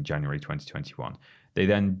back in January 2021. They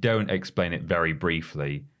then don't explain it very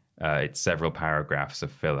briefly. It's several paragraphs of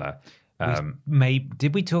filler.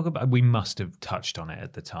 Did we talk about? We must have touched on it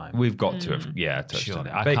at the time. We've got to have, touched on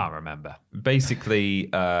it. I can't remember. Basically,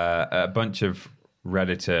 a bunch of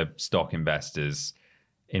Redditor stock investors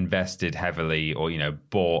invested heavily, or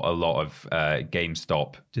bought a lot of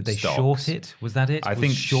GameStop. Did they stocks. short it? Was that it? I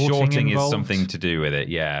think shorting is something to do with it.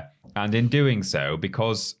 Yeah, and in doing so,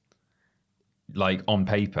 because on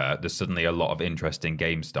paper, there's suddenly a lot of interest in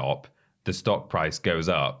GameStop, the stock price goes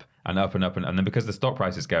up and up and up, and then because the stock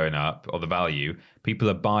price is going up, or the value, people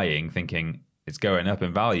are buying thinking it's going up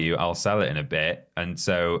in value. I'll sell it in a bit. And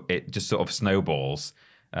so it just sort of snowballs.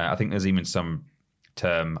 I think there's even some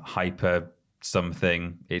term hyper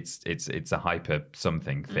something. It's a hyper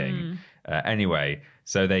something thing. Anyway,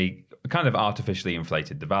 so they kind of artificially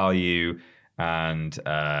inflated the value, and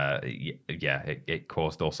it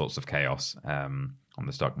caused all sorts of chaos on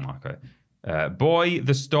the stock market. Boy,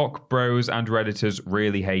 the stock bros and Redditors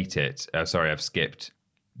really hate it. Sorry, I've skipped.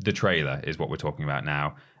 The trailer is what we're talking about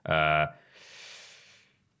now.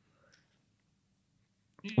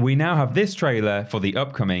 We now have this trailer for the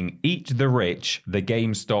upcoming Eat the Rich, the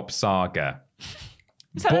GameStop saga.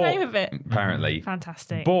 Is that the name of it? Apparently.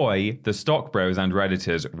 Fantastic. Boy, the stock bros and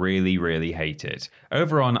Redditors really, really hate it.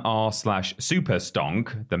 Over on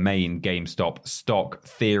r/superstonk, the main GameStop stock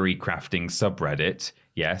theory crafting subreddit,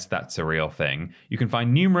 yes, that's a real thing, you can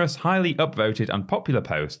find numerous highly upvoted and popular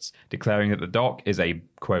posts declaring that the doc is a,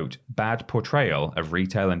 quote, bad portrayal of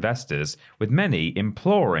retail investors, with many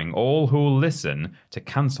imploring all who'll listen to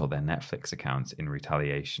cancel their Netflix accounts in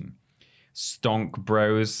retaliation. Stonk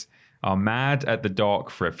bros are mad at the doc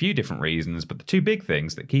for a few different reasons, but the two big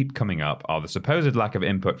things that keep coming up are the supposed lack of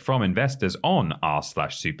input from investors on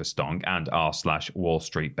r/superstonk and r/Wall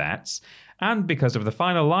Street Bets, and because of the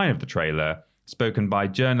final line of the trailer, spoken by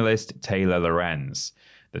journalist Taylor Lorenz.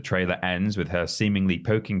 The trailer ends with her seemingly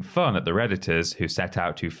poking fun at the Redditors who set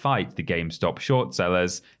out to fight the GameStop short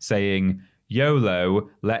sellers, saying, YOLO,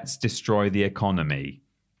 let's destroy the economy.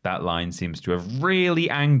 That line seems to have really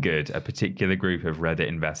angered a particular group of Reddit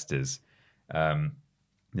investors.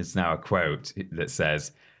 There's now a quote that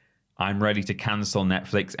says, I'm ready to cancel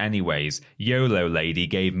Netflix anyways. YOLO lady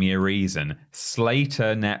gave me a reason.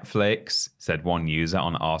 Slater Netflix, said one user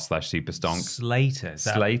on r/superstonk. Slater. Is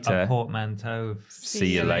that Slater. A portmanteau.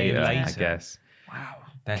 See you later, I guess. Wow.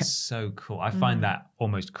 That's so cool. I find that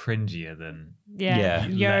almost cringier than... Yeah.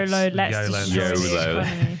 YOLO, let's destroy the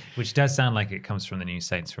economy. Which does sound like it comes from the new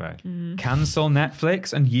Saints Row. Cancel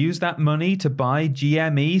Netflix and use that money to buy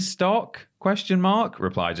GME stock? ?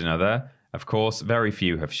 Replied another. Of course, very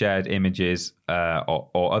few have shared images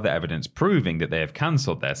or other evidence proving that they have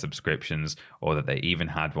cancelled their subscriptions or that they even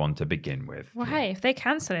had one to begin with. Well, hey, if they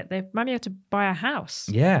cancel it, they might be able to buy a house.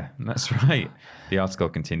 Yeah, that's right. The article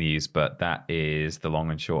continues, but that is the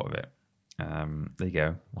long and short of it. There you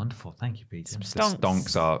go. Wonderful. Thank you, Peter. The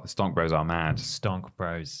stonk bros are mad. Stonk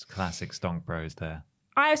bros. Classic stonk bros there.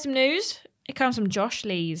 I have some news. It comes from Josh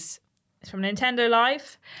Lees. It's from Nintendo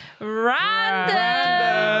Life. Random!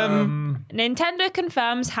 Nintendo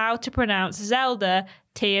confirms how to pronounce Zelda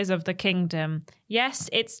Tears of the Kingdom.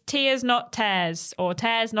 Yes, it's tears, not tears, or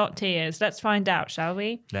tears, not tears. Let's find out, shall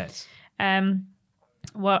we? Let's.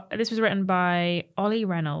 Well, this was written by Ollie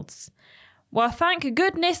Reynolds. Well, thank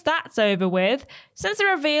goodness that's over with. Since the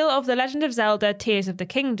reveal of The Legend of Zelda Tears of the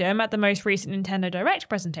Kingdom at the most recent Nintendo Direct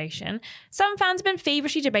presentation, some fans have been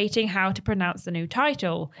feverishly debating how to pronounce the new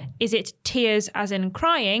title. Is it tears as in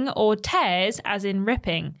crying or tears as in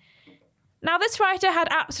ripping? Now, this writer had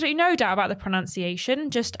absolutely no doubt about the pronunciation,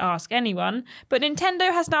 just ask anyone, but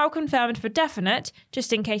Nintendo has now confirmed for definite,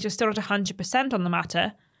 just in case you're still not 100% on the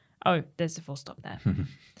matter. Oh, there's a full stop there.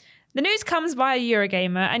 The news comes via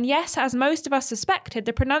Eurogamer, and yes, as most of us suspected,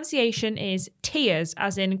 the pronunciation is tears,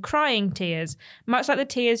 as in crying tears, much like the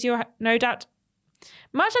tears you're no doubt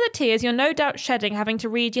shedding having to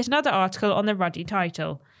read yet another article on the ruddy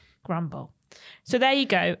title. Grumble. So there you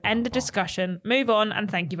go. End of discussion. Move on, and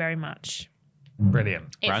thank you very much.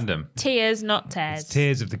 Brilliant. It's Random. Tears, not tears. It's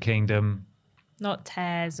Tears of the Kingdom. Not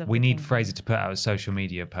tears of We the need kingdom. Fraser to put out a social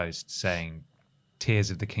media post saying Tears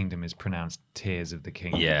of the Kingdom is pronounced Tears of the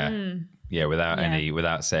Kingdom. Yeah. Yeah,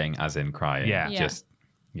 without saying as in crying. Yeah.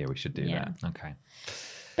 We should do that. Okay.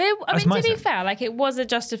 But I That's mean, my to be sense. fair, like it was a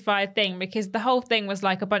justified thing because the whole thing was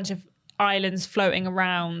like a bunch of islands floating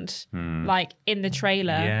around, like in the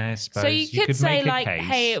trailer. Yeah, I suppose so you could say make a like, case.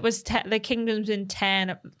 hey, it was the kingdom's been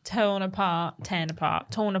torn apart. Teared.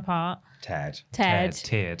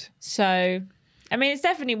 So, I mean, it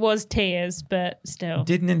definitely was tears, but still.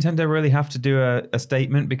 Did Nintendo really have to do a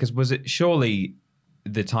statement? Because was it surely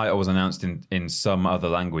the title was announced in some other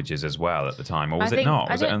languages as well at the time, or was it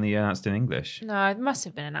not? Was it only announced in English? No, it must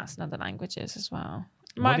have been announced in other languages as well.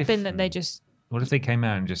 It might What have if- been that they just. What if they came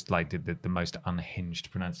out and just like did the most unhinged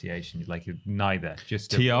pronunciation? Like neither.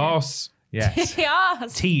 Just Tios. Yes.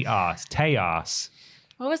 Yes. T-arse. Te-arse.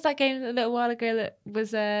 What was that game a little while ago that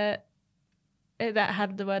was that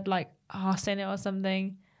had the word like arse in it or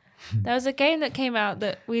something? There was a game that came out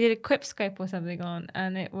that we did a Quipscope or something on,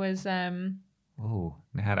 and it was Oh,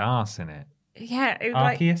 it had arse in it. yeah, it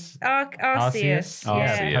was Arceus? like Arceus. Arceus.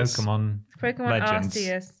 Yeah. Arceus. Pokemon Pokemon Legends.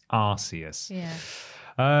 Arceus. Arceus. Yeah.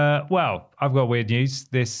 Well, I've got weird news.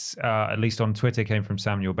 This, at least on Twitter, came from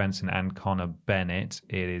Samuel Benson and Connor Bennett.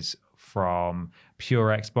 It is from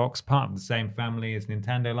Pure Xbox, part of the same family as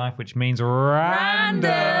Nintendo Life, which means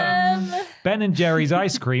random. Ben & Jerry's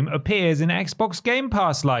ice cream appears in Xbox Game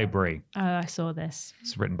Pass library. Oh, I saw this.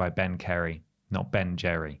 It's written by Ben Kerry, not Ben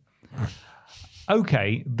Jerry.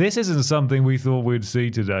 Okay, this isn't something we thought we'd see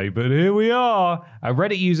today, but here we are. A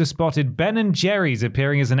Reddit user spotted Ben & Jerry's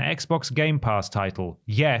appearing as an Xbox Game Pass title.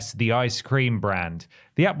 Yes, the ice cream brand.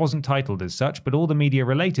 The app wasn't titled as such, but all the media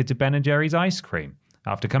related to Ben & Jerry's ice cream.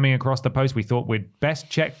 After coming across the post, we thought we'd best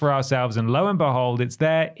check for ourselves, and lo and behold, it's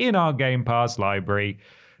there in our Game Pass library.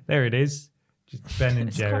 There it is. Just Ben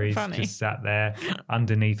 & Jerry's just sat there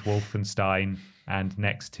underneath Wolfenstein and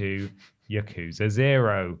next to Yakuza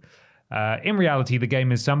 0. In reality, the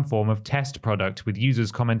game is some form of test product, with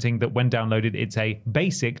users commenting that when downloaded, it's a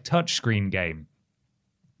basic touchscreen game.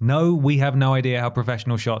 No, we have no idea how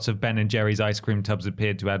professional shots of Ben & Jerry's ice cream tubs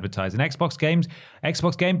appeared to advertise an Xbox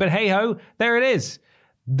game, but hey-ho, there it is.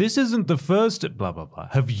 This isn't the first... blah, blah, blah.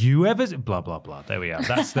 Have you ever... blah, blah, blah. There we are.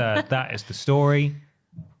 That is the story.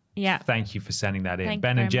 Yeah. Thank you for sending that in. Thank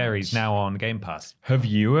Ben you & Jerry's very much. now on Game Pass. Have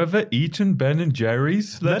you ever eaten Ben &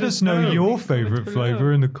 Jerry's? Let us know your favorite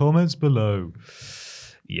flavor in the comments below.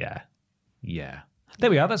 Yeah.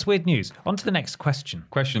 There we are. That's weird news. On to the next question.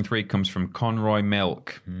 Question 3 comes from Conroy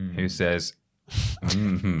Milk, who says,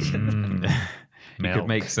 you could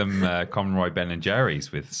make some Conroy Ben &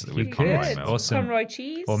 Jerry's with Conroy Milk. Or some, Conroy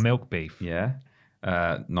cheese? or milk beef. Yeah.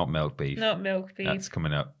 Not milk beef. Not milk beef. That's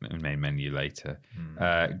coming up in the main menu later.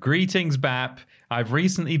 Greetings, BAP. I've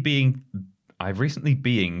recently been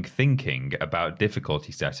thinking about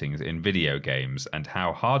difficulty settings in video games and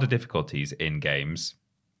how harder difficulties in games,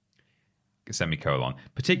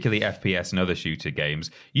 particularly FPS and other shooter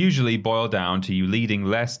games, usually boil down to you leading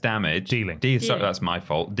less damage. Sorry, that's my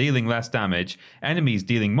fault. Dealing less damage, enemies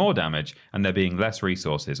dealing more damage, and there being less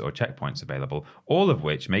resources or checkpoints available, all of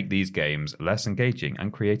which make these games less engaging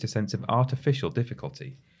and create a sense of artificial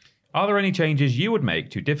difficulty. Are there any changes you would make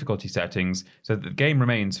to difficulty settings so that the game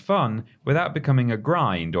remains fun without becoming a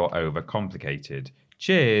grind or overcomplicated?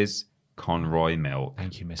 Cheers, Conroy Milk.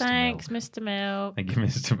 Thank you, Mr. Thanks, Milk. Mr. Milk. Thank you,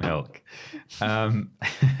 Mr. Milk. Why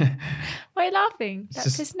are you laughing?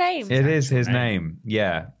 That's his name. It is his name.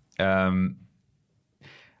 Yeah. I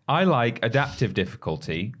like adaptive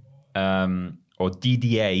difficulty, or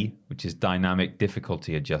DDA, which is dynamic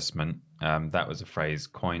difficulty adjustment. That was a phrase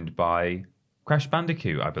coined by Crash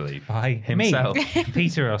Bandicoot, I believe. By himself. Me,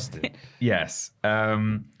 Peter Austin. Yes.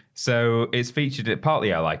 So it's featured,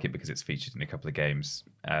 partly I like it because it's featured in a couple of games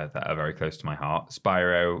that are very close to my heart.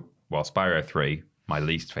 Spyro 3, my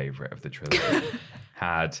least favorite of the trilogy,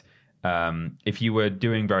 had, if you were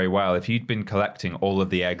doing very well, if you'd been collecting all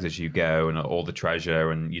of the eggs as you go and all the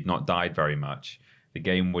treasure and you'd not died very much, the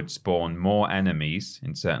game would spawn more enemies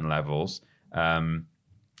in certain levels, and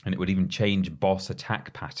it would even change boss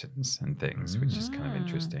attack patterns and things, which is kind of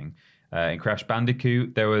interesting. In Crash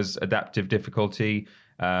Bandicoot, there was adaptive difficulty.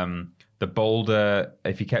 The boulder,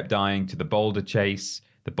 if you kept dying to the boulder chase,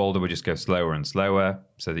 the boulder would just go slower and slower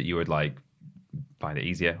so that you would find it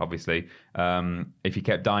easier, obviously. If you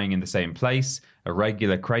kept dying in the same place, a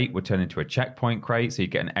regular crate would turn into a checkpoint crate, so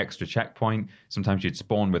you'd get an extra checkpoint. Sometimes you'd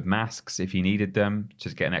spawn with masks if you needed them,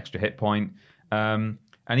 just get an extra hit point. And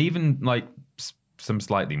even some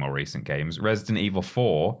slightly more recent games, Resident Evil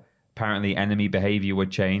 4, apparently enemy behavior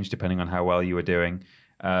would change depending on how well you were doing.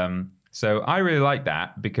 So I really like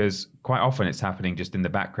that because quite often it's happening just in the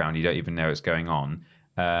background. You don't even know it's going on.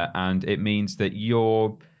 And it means that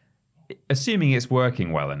you're, assuming it's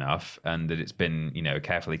working well enough and that it's been,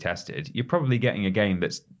 carefully tested, you're probably getting a game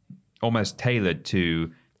that's almost tailored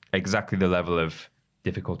to exactly the level of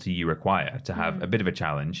difficulty you require to have a bit of a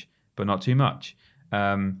challenge, but not too much.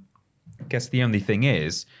 I guess the only thing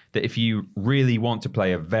is that if you really want to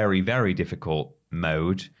play a very, very difficult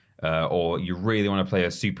mode, or you really want to play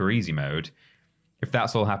a super easy mode, if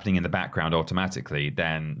that's all happening in the background automatically,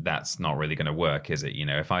 then that's not really going to work, is it?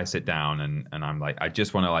 If I sit down and I'm I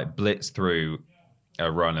just want to blitz through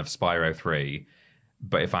a run of Spyro 3,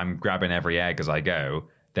 but if I'm grabbing every egg as I go,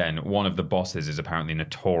 then one of the bosses is apparently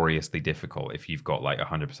notoriously difficult. If you've got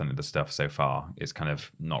 100% of the stuff so far, it's kind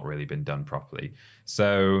of not really been done properly.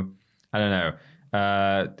 So I don't know.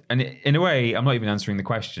 And in a way, I'm not even answering the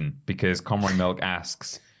question because Conroy Milk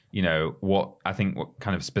asks, what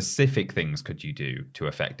kind of specific things could you do to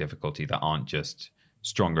affect difficulty that aren't just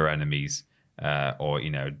stronger enemies or,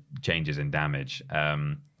 changes in damage.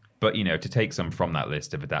 But, to take some from that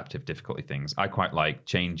list of adaptive difficulty things, I quite like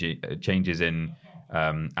changes in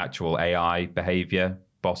actual AI behavior,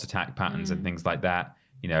 boss attack patterns and things like that.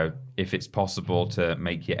 if it's possible to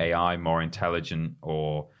make your AI more intelligent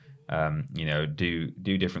or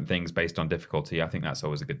do different things based on difficulty, I think that's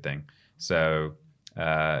always a good thing. So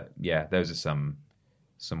those are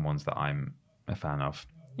some ones that I'm a fan of.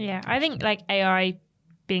 Yeah, I think like AI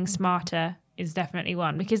being smarter is definitely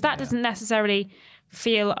one, because that doesn't necessarily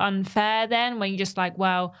feel unfair then when you're just like,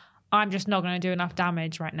 well, I'm just not going to do enough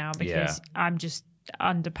damage right now because I'm just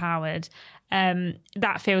underpowered.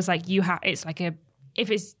 That feels like it's like if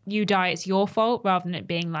it's you die, it's your fault, rather than it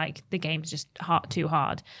being like the game's just too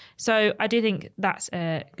hard. So I do think that's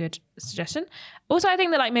a good suggestion. Also, I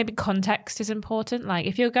think that like maybe context is important. Like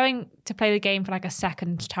if you're going to play the game for like a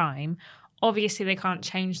second time, obviously they can't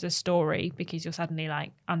change the story because you're suddenly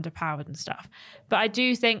like underpowered and stuff. But I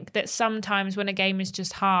do think that sometimes when a game is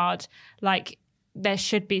just hard, like there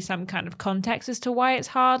should be some kind of context as to why it's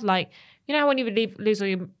hard. Like, when you would lose all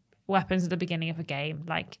your weapons at the beginning of a game,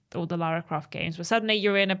 like all the Lara Croft games, but suddenly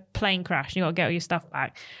you're in a plane crash and you got to get all your stuff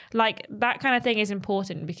back. Like that kind of thing is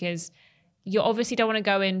important because you obviously don't want to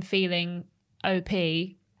go in feeling OP,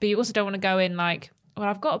 but you also don't want to go in like, well,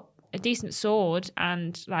 I've got a decent sword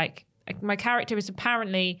and like my character is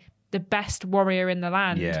apparently the best warrior in the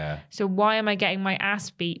land. Yeah. So why am I getting my ass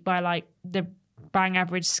beat by like the bang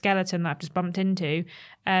average skeleton that I've just bumped into?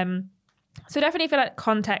 So definitely feel like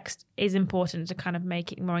context is important to kind of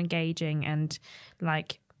make it more engaging and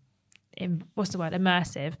like,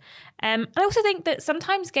 immersive. I also think that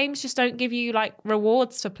sometimes games just don't give you like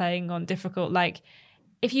rewards for playing on difficult. Like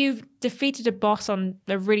if you've defeated a boss on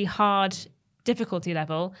a really hard difficulty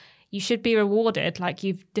level, you should be rewarded like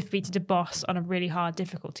you've defeated a boss on a really hard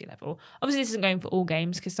difficulty level. Obviously, this isn't going for all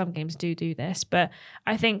games because some games do this, but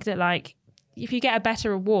I think that like if you get a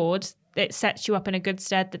better reward, it sets you up in a good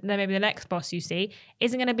stead that then maybe the next boss you see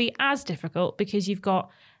isn't going to be as difficult because you've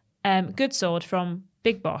got good sword from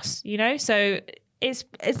big boss, So it's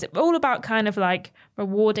all about kind of like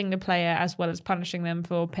rewarding the player as well as punishing them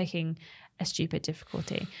for picking a stupid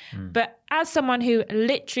difficulty. But as someone who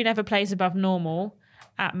literally never plays above normal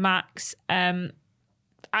at max, I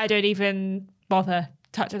don't even bother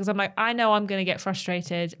touching because I'm like, I know I'm going to get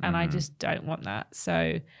frustrated and I just don't want that.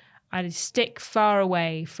 So I stick far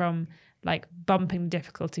away from like bumping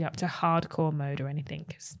difficulty up to hardcore mode or anything.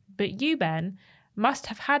 But you, Ben, must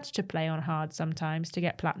have had to play on hard sometimes to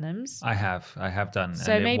get platinums. I have done,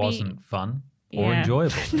 so and maybe, it wasn't fun or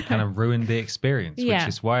enjoyable. It kind of ruined the experience, which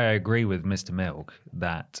is why I agree with Mr. Milk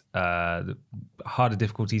that the harder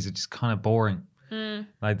difficulties are just kind of boring.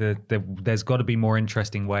 Like there's got to be more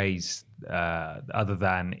interesting ways other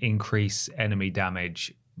than increase enemy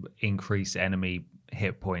damage, increase enemy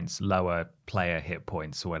hit points, lower player hit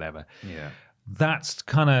points or whatever. Yeah. That's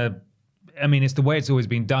kind of, it's the way it's always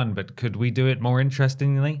been done, but could we do it more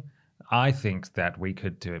interestingly? I think that we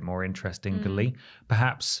could do it more interestingly.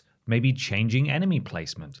 Perhaps maybe changing enemy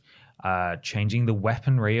placement, changing the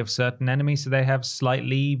weaponry of certain enemies so they have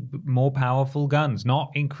slightly more powerful guns, not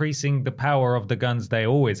increasing the power of the guns they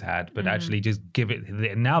always had, but actually just give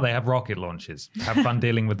it, now they have rocket launchers. Have fun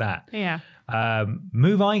dealing with that. Yeah.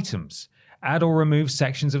 Move items. Add or remove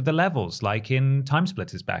sections of the levels, like in Time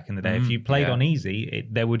Splitters back in the day. If you played on easy,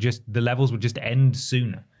 the levels would just end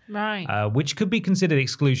sooner. Right. Which could be considered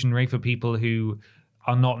exclusionary for people who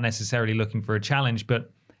are not necessarily looking for a challenge,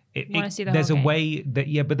 but there's a way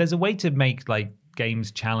to make like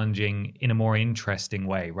games challenging in a more interesting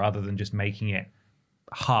way rather than just making it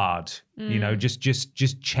hard.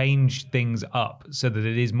 Just change things up so that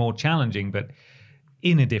it is more challenging, but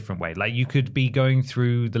in a different way. Like you could be going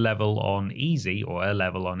through the level on easy or a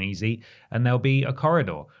level on easy, and there'll be a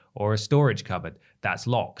corridor or a storage cupboard that's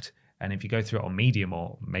locked. And if you go through it on medium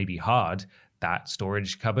or maybe hard, that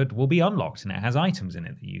storage cupboard will be unlocked and it has items in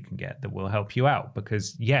it that you can get that will help you out.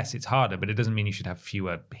 Because yes, it's harder, but it doesn't mean you should have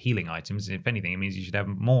fewer healing items. If anything, it means you should have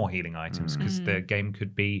more healing items because the game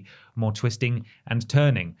could be more twisting and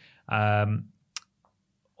turning.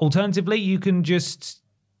 Alternatively, you can just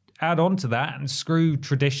add on to that and screw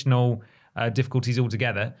traditional difficulties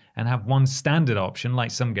altogether and have one standard option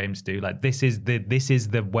like some games do. Like this is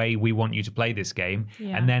the way we want you to play this game,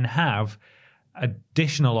 and then have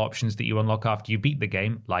additional options that you unlock after you beat the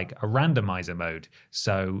game, like a randomizer mode.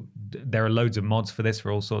 So there are loads of mods for this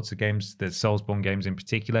for all sorts of games. The Soulsborne games in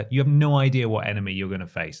particular. You have no idea what enemy you're going to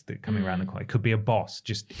face that coming around the corner. It could be a boss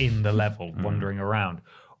just in the level wandering around,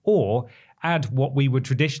 or add what we would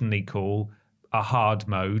traditionally call a hard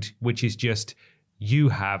mode, which is just you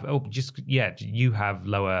have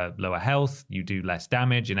lower health, you do less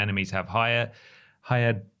damage, and enemies have higher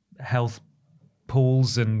health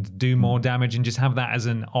pools and do more damage and just have that as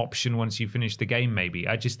an option once you finish the game, maybe.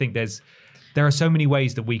 I just think there are so many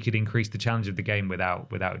ways that we could increase the challenge of the game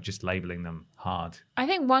without just labeling them hard. I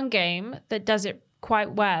think one game that does it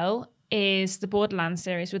quite well is the Borderlands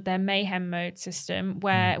series with their Mayhem mode system,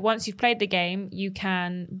 where once you've played the game, you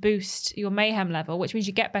can boost your Mayhem level, which means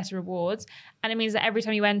you get better rewards. And it means that every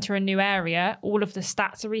time you enter a new area, all of the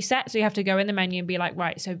stats are reset. So you have to go in the menu and be like,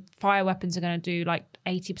 right, so fire weapons are going to do like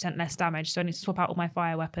 80% less damage. So I need to swap out all my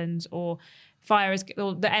fire weapons, or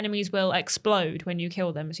the enemies will explode when you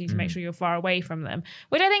kill them, so you need to make sure you're far away from them,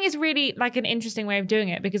 which I think is really like an interesting way of doing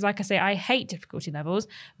it, because like I say, I hate difficulty levels,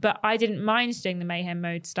 but I didn't mind doing the Mayhem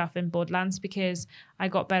mode stuff in Borderlands because I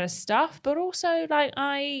got better stuff, but also like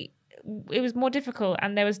it was more difficult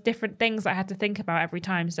and there was different things I had to think about every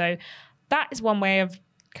time. So that is one way of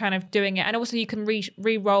kind of doing it. And also you can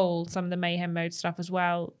re-roll some of the Mayhem mode stuff as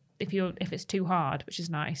well if it's too hard, which is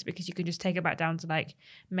nice, because you can just take it back down to like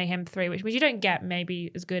Mayhem 3, which means you don't get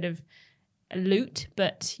maybe as good of a loot,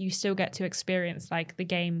 but you still get to experience like the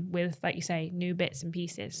game with, like you say, new bits and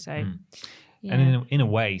pieces. So yeah. And in a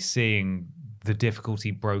way, seeing the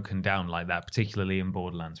difficulty broken down like that, particularly in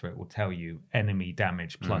Borderlands, where it will tell you enemy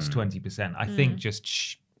damage plus 20%, I think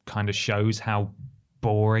just kind of shows how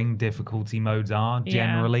boring difficulty modes are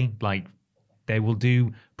generally. Like, they will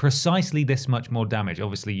do precisely this much more damage.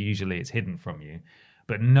 Obviously, usually it's hidden from you,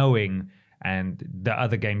 but knowing and the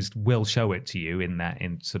other games will show it to you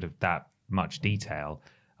in sort of that much detail,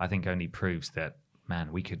 I think only proves that,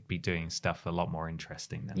 man, we could be doing stuff a lot more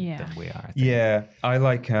interesting than we are. I think. Yeah, I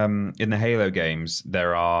like in the Halo games,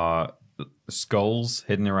 there are skulls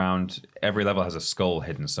hidden around. Every level has a skull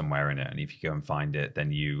hidden somewhere in it, and if you go and find it,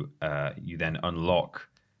 then you then unlock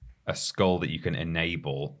a skull that you can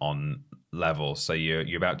enable on levels. So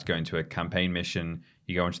you're about to go into a campaign mission,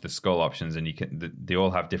 you go into the skull options, and they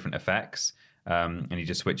all have different effects, and you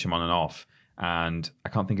just switch them on and off. And I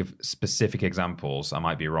can't think of specific examples. I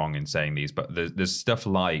might be wrong in saying these, but there's stuff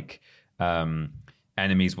like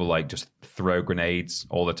enemies will like just throw grenades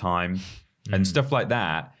all the time, and stuff like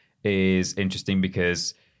that is interesting,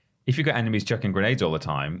 because if you've got enemies chucking grenades all the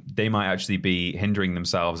time, they might actually be hindering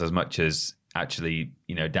themselves as much as actually,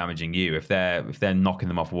 damaging you. If they're knocking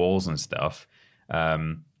them off walls and stuff,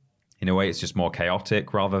 in a way, it's just more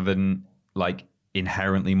chaotic rather than like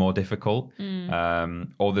inherently more difficult.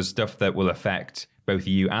 Or there's stuff that will affect both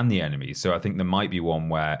you and the enemies. So I think there might be one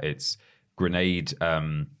where it's grenade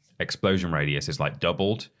explosion radius is like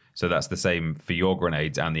doubled. So that's the same for your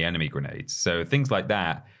grenades and the enemy grenades. So things like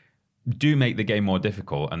that do make the game more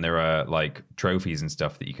difficult, and there are like trophies and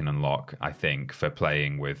stuff that you can unlock, I think, for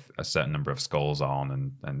playing with a certain number of skulls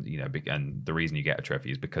on, and the reason you get a trophy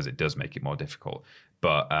is because it does make it more difficult.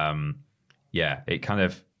 But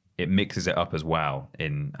it mixes it up as well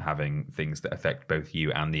in having things that affect both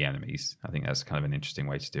you and the enemies. I think that's kind of an interesting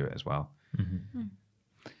way to do it as well.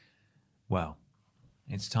 Well,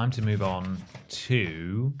 it's time to move on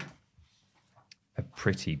to a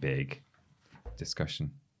pretty big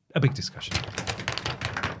discussion. A big discussion.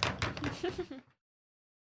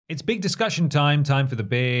 It's big discussion time for the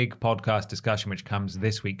big podcast discussion, which comes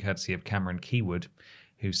this week courtesy of Cameron Keywood,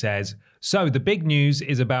 who says, so the big news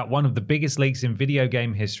is about one of the biggest leaks in video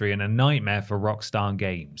game history and a nightmare for Rockstar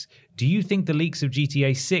Games. Do you think the leaks of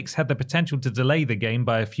GTA 6 had the potential to delay the game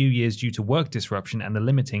by a few years due to work disruption and the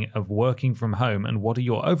limiting of working from home? And what are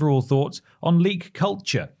your overall thoughts on leak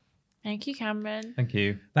culture? Thank you, Cameron. Thank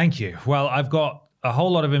you. Thank you. Well, I've got a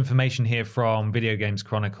whole lot of information here from Video Games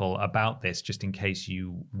Chronicle about this, just in case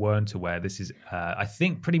you weren't aware. This is, I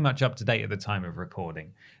think, pretty much up to date at the time of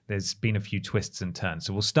recording. There's been a few twists and turns.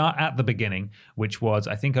 So we'll start at the beginning, which was,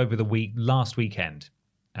 I think, over the last weekend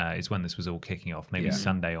is when this was all kicking off. Maybe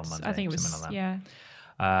Sunday or Monday. I think it was, something like that.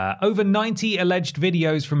 yeah. Over 90 alleged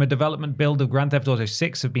videos from a development build of Grand Theft Auto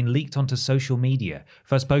 6 have been leaked onto social media.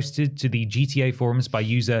 First posted to the GTA forums by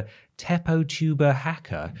user TepoTuber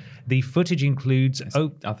Hacker, the footage includes... I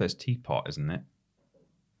thought it's Teapot, isn't it?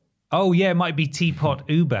 Oh, yeah, it might be Teapot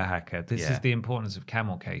Uber Hacker. This is the importance of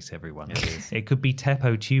Camel Case, everyone. It could be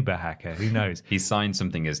TepoTuber Hacker. Who knows? He signed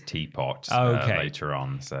something as Teapot later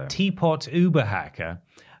on. So Teapot Uber Hacker.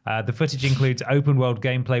 The footage includes open-world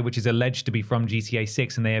gameplay, which is alleged to be from GTA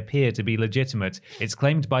 6, and they appear to be legitimate. It's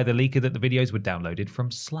claimed by the leaker that the videos were downloaded from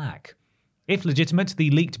Slack. If legitimate, the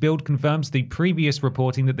leaked build confirms the previous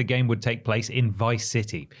reporting that the game would take place in Vice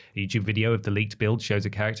City. A YouTube video of the leaked build shows a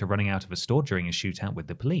character running out of a store during a shootout with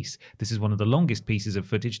the police. This is one of the longest pieces of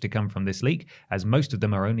footage to come from this leak, as most of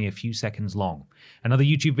them are only a few seconds long. Another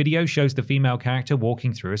YouTube video shows the female character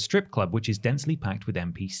walking through a strip club, which is densely packed with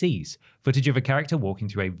NPCs. Footage of a character walking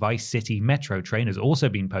through a Vice City metro train has also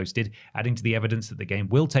been posted, adding to the evidence that the game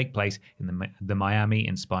will take place in the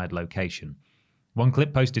Miami-inspired location. One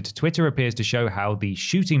clip posted to Twitter appears to show how the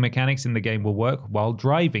shooting mechanics in the game will work while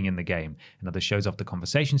driving in the game. Another shows off the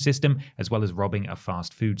conversation system, as well as robbing a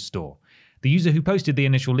fast food store. The user who posted the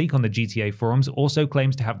initial leak on the GTA forums also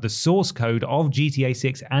claims to have the source code of GTA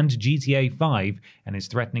 6 and GTA 5 and is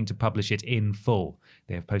threatening to publish it in full.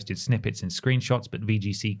 They have posted snippets and screenshots, but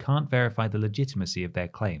VGC can't verify the legitimacy of their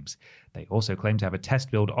claims. They also claim to have a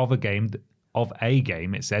test build of a game,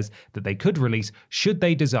 it says, that they could release should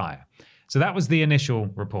they desire. So that was the initial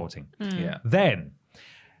reporting. Yeah. Then,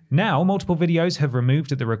 now multiple videos have been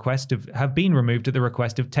removed at the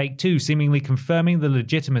request of Take-Two, seemingly confirming the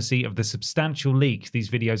legitimacy of the substantial leaks. These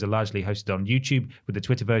videos are largely hosted on YouTube, with the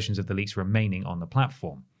Twitter versions of the leaks remaining on the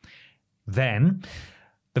platform. Then,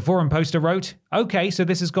 the forum poster wrote, "Okay, so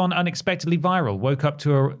this has gone unexpectedly viral. Woke up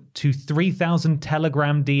to 3,000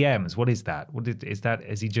 Telegram DMs. What is that? Is that?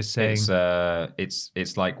 Is he just saying?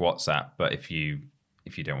 It's like WhatsApp, but if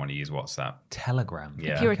you don't want to use WhatsApp. Telegram.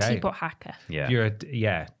 Yeah. If you're a teapot hacker. Yeah. If you're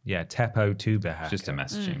Tepo Tuber hacker. Just a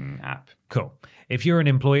messaging app. Cool. If you're an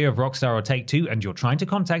employee of Rockstar or Take-Two and you're trying to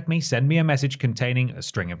contact me, send me a message containing a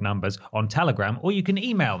string of numbers on Telegram, or you can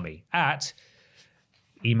email me at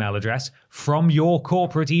email address from your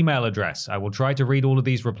corporate email address. I will try to read all of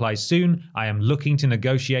these replies soon. I am looking to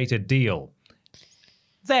negotiate a deal."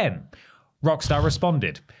 Then, Rockstar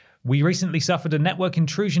responded, "We recently suffered a network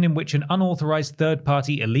intrusion in which an unauthorized third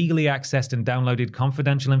party illegally accessed and downloaded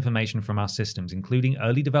confidential information from our systems, including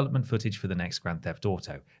early development footage for the next Grand Theft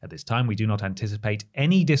Auto. At this time, we do not anticipate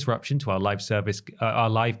any disruption to our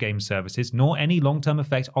live game services, nor any long-term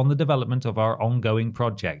effect on the development of our ongoing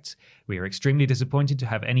projects. We are extremely disappointed to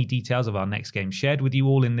have any details of our next game shared with you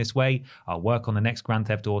all in this way. Our work on the next Grand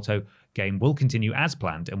Theft Auto game will continue as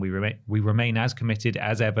planned, and we remain as committed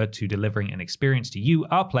as ever to delivering an experience to you,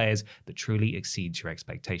 our players, that truly exceeds your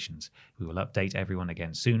expectations. We will update everyone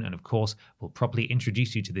again soon, and of course, we'll properly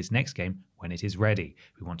introduce you to this next game when it is ready.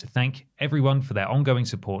 We want to thank everyone for their ongoing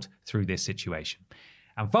support through this situation."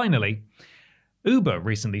 And finally, Uber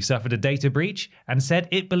recently suffered a data breach and said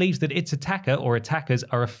it believes that its attacker or attackers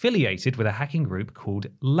are affiliated with a hacking group called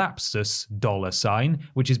Lapsus $,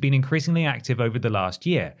 which has been increasingly active over the last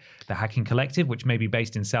year. The hacking collective, which may be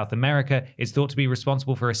based in South America, is thought to be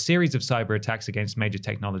responsible for a series of cyber attacks against major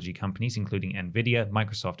technology companies, including Nvidia,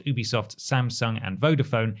 Microsoft, Ubisoft, Samsung, and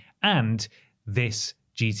Vodafone, and this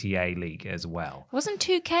GTA leak as well. Wasn't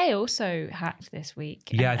 2K also hacked this week?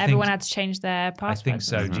 Yeah, everyone had to change their password. I think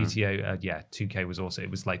so. GTA, 2K was also,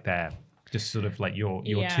 it was like their, just sort of like your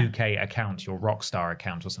 2K account, your Rockstar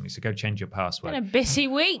account or something. So go change your password. Been a busy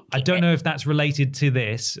week. I don't know if that's related to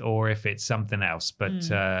this or if it's something else, but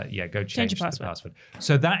go change the password.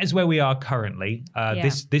 So that is where we are currently.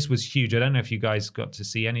 This was huge. I don't know if you guys got to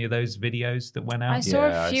see any of those videos that went out. I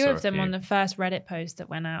saw a few of them on the first Reddit post that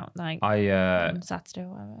went out, like on Saturday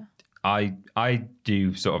or whatever. I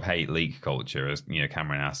do sort of hate leak culture, as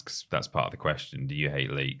Cameron asks. That's part of the question. Do you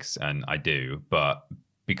hate leaks? And I do, but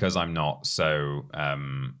because I'm not so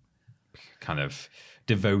kind of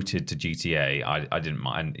devoted to GTA, I didn't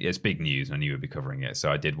mind. It's big news and I knew we'd be covering it, so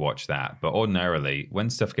I did watch that. But ordinarily, when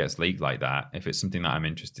stuff gets leaked like that, if it's something that I'm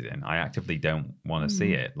interested in, I actively don't want to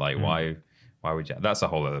see it. Like, why would you? That's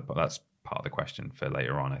part of the question for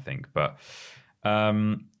later on, I think. But I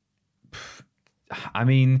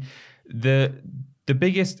mean, the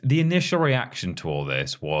initial reaction to all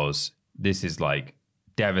this was, this is like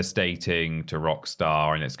devastating to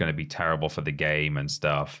Rockstar and it's going to be terrible for the game and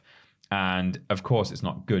stuff. And of course, it's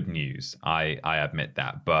not good news. I admit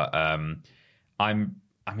that, but my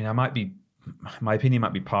opinion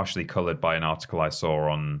might be partially colored by an article I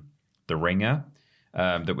saw on The Ringer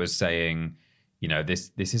that was saying,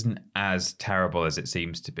 this isn't as terrible as it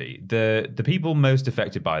seems to be. The people most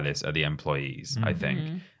affected by this are the employees, I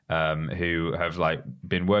think, who have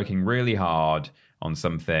been working really hard on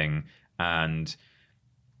something and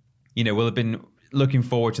will have been looking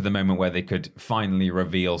forward to the moment where they could finally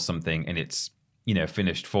reveal something in its,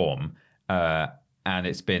 finished form. And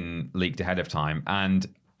it's been leaked ahead of time. And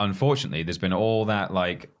unfortunately, there's been all that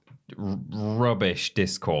rubbish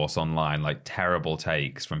discourse online, terrible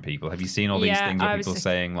takes from people. Have you seen all these things where people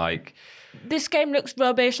saying this game looks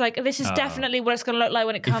rubbish. Like, this is definitely what it's going to look like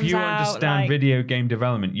when it comes out. If you understand video game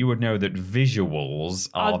development, you would know that visuals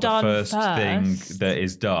are the first thing that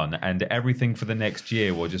is done, and everything for the next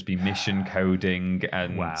year will just be mission coding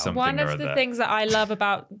and something One or of other. the things that I love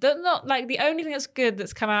about the only thing that's good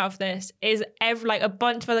that's come out of this is a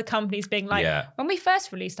bunch of other companies being like, when we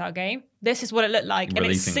first released our game, this is what it looked like, and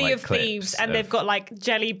it's Sea of Thieves, and they've got like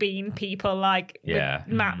jelly bean people with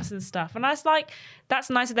maps and stuff, and I was like, that's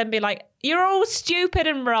nice of them to be like, you're all stupid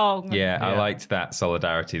and wrong. I liked that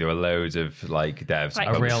solidarity. There were loads of like devs,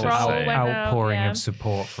 a real outpouring of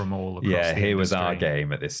support from all across the industry. Here was our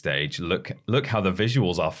game at this stage. Look how the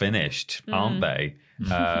visuals are finished, aren't they?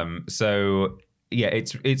 So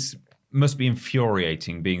it's must be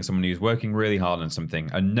infuriating being someone who's working really hard on something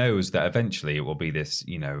and knows that eventually it will be this,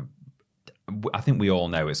 I think we all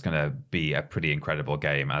know it's going to be a pretty incredible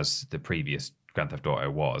game, as the previous Grand Theft Auto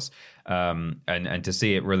was. And to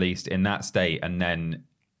see it released in that state, and then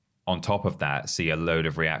on top of that, see a load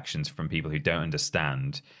of reactions from people who don't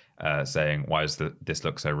understand, saying, why does this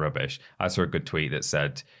look so rubbish? I saw a good tweet that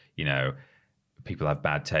said, people have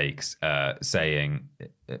bad takes, saying,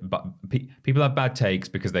 but people have bad takes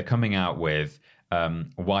because they're coming out with,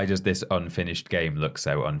 why does this unfinished game look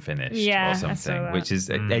so unfinished, or something, which is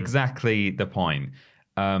exactly the point.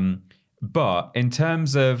 But in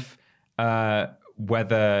terms of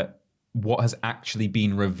whether what has actually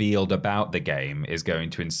been revealed about the game is going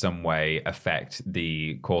to in some way affect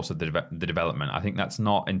the course of the development, I think that's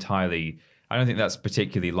not entirely, I don't think that's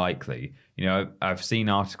particularly likely. I've seen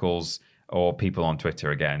articles or people on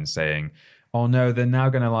Twitter again saying, oh no, they're now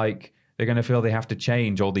going to they're going to feel they have to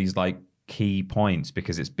change all these key points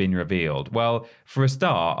because it's been revealed. Well, for a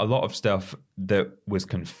start, a lot of stuff that was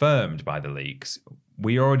confirmed by the leaks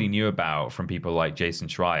we already knew about from people like Jason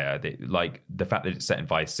Schreier, the fact that it's set in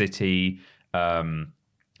Vice City, the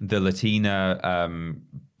Latina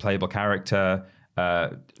playable character,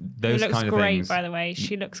 those kind of great, things. By the way,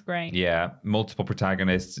 she looks great. Yeah, multiple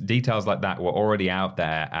protagonists, details like that were already out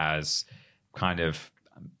there as kind of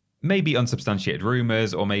maybe unsubstantiated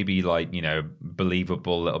rumors, or maybe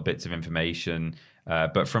believable little bits of information,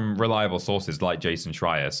 but from reliable sources like Jason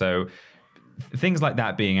Schreier. So things like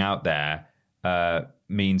that being out there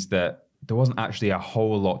means that there wasn't actually a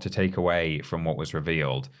whole lot to take away from what was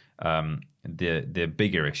revealed. The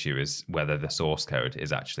bigger issue is whether the source code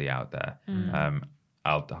is actually out there.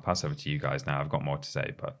 I'll pass over to you guys now. I've got more to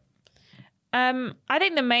say, but I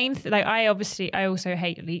think the main I also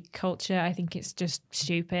hate leak culture. I think it's just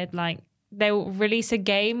stupid. They'll release a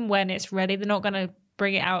game when it's ready. They're not going to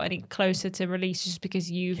bring it out any closer to release just because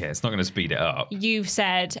it's not going to speed it up. You've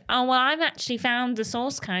said, oh well, I've actually found the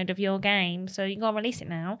source code of your game, so you gotta release it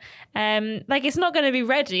now. It's not going to be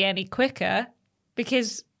ready any quicker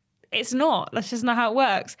because it's not. That's just not how it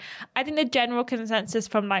works. I think the general consensus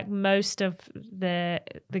from most of the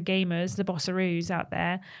gamers, the bossaroos out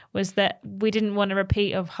there, was that we didn't want a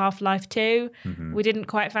repeat of Half-Life 2. Mm-hmm. We didn't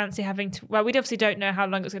quite fancy having to. Well, we obviously don't know how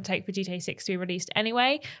long it's going to take for GTA 6 to be released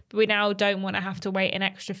anyway, but we now don't want to have to wait an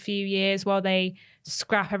extra few years while they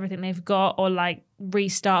scrap everything they've got or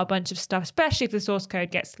restart a bunch of stuff, especially if the source code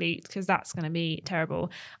gets leaked, because that's going to be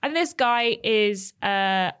terrible. And this guy is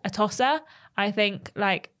a tosser. I think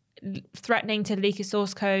threatening to leak a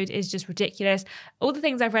source code is just ridiculous. All the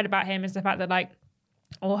things I've read about him is the fact that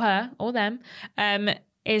or her or them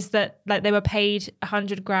is that they were paid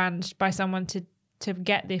 $100,000 by someone to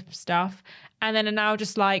get this stuff, and then are now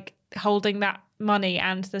just holding that money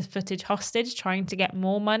and the footage hostage, trying to get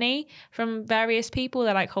more money from various people.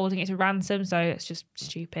 They're holding it to ransom, so it's just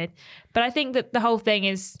stupid. But I think that the whole thing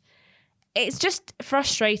it's just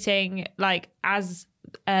frustrating, as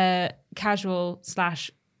a casual /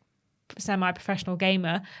 semi-professional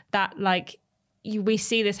gamer, that we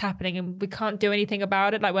see this happening and we can't do anything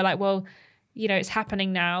about it. We're well, it's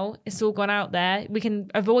happening now. It's all gone out there. We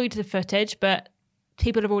can avoid the footage, but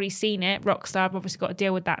people have already seen it. Rockstar have obviously got to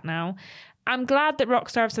deal with that now. I'm glad that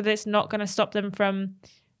Rockstar have said that it's not going to stop them from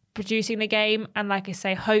producing the game. And like I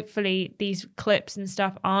say, hopefully these clips and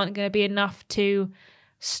stuff aren't going to be enough to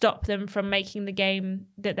stop them from making the game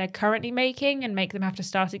that they're currently making and make them have to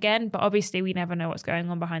start again. But obviously we never know what's going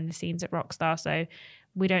on behind the scenes at Rockstar, so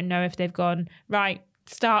we don't know if they've gone, right,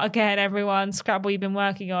 start again everyone, scrap what you've been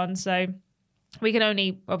working on. So we can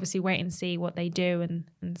only obviously wait and see what they do,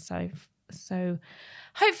 and so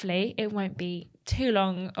hopefully it won't be too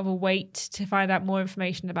long of a wait to find out more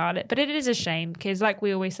information about it. But it is a shame because, like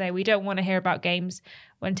we always say, we don't want to hear about games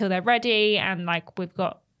until they're ready and we've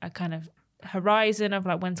got a kind of horizon of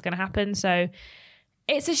when's going to happen. So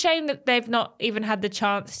it's a shame that they've not even had the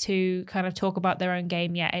chance to kind of talk about their own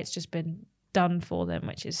game yet. It's just been done for them,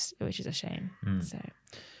 which is a shame. So.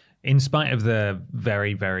 In spite of the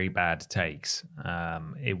very, very bad takes,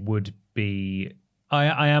 it would be...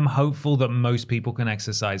 I am hopeful that most people can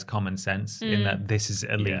exercise common sense in that this is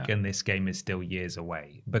a leak and this game is still years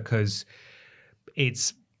away, because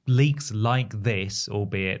it's leaks like this,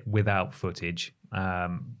 albeit without footage,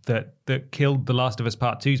 that killed The Last of Us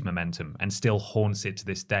Part 2's momentum and still haunts it to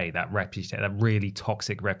this day. That really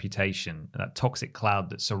toxic reputation, that toxic cloud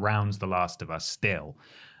that surrounds The Last of Us still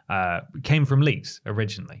came from leaks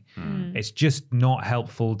originally. It's just not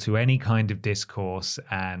helpful to any kind of discourse,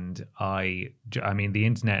 and I mean, the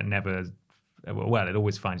internet never... Well, it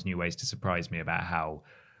always finds new ways to surprise me about how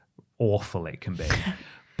awful it can be.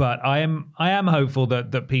 But I am hopeful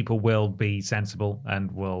that people will be sensible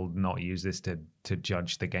and will not use this to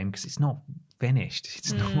judge the game, because it's not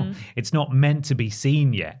finished. It's not meant to be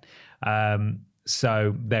seen yet.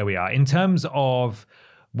 So there we are. In terms of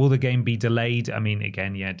will the game be delayed? I mean,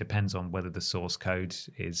 again, it depends on whether the source code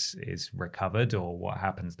is recovered or what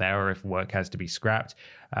happens there, or if work has to be scrapped.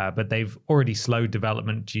 But they've already slowed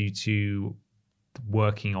development due to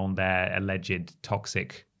working on their alleged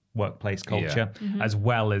toxic workplace culture, as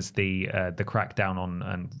well as the crackdown on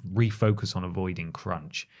and refocus on avoiding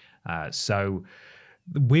crunch. So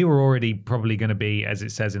we were already probably going to be, as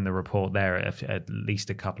it says in the report there, at least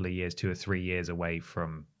a couple of years, 2 or 3 years away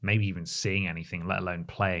from maybe even seeing anything, let alone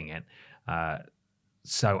playing it.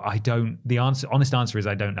 So honest answer is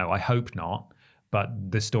I don't know. I hope not,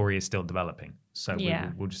 but the story is still developing. So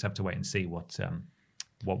we'll just have to wait and see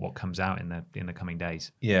what comes out in the coming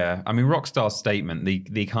days. Yeah, I mean, Rockstar's statement,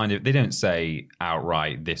 they don't say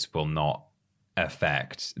outright this will not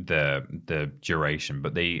affect the duration,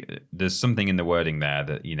 but there's something in the wording there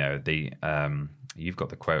that you've got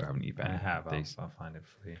the quote, haven't you, Ben? I have. I'll find it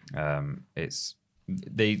for you.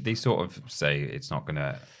 They sort of say it's not going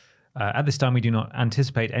to. At this time, we do not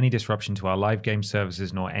anticipate any disruption to our live game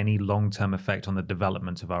services nor any long-term effect on the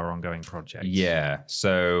development of our ongoing projects. Yeah,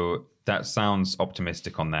 so that sounds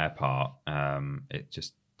optimistic on their part.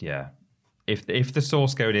 If the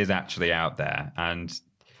source code is actually out there, and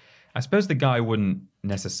I suppose the guy wouldn't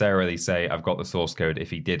necessarily say, I've got the source code if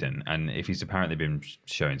he didn't. And if he's apparently been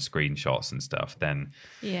showing screenshots and stuff, then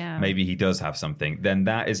maybe he does have something. Then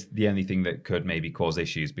that is the only thing that could maybe cause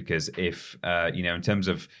issues, because if, in terms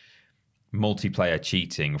of multiplayer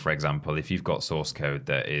cheating, for example, if you've got source code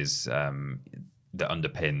that is that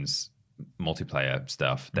underpins multiplayer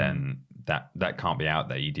stuff, then that can't be out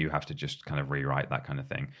there. You do have to just kind of rewrite that kind of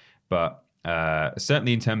thing. But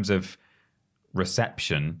certainly in terms of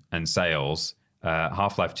reception and sales,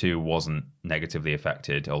 Half-Life 2 wasn't negatively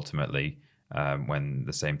affected ultimately when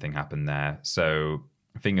the same thing happened there. So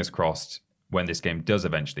fingers crossed, when this game does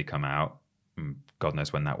eventually come out, God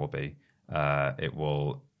knows when that will be, it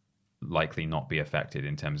will likely not be affected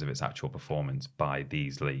in terms of its actual performance by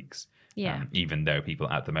these leaks. Yeah. Even though people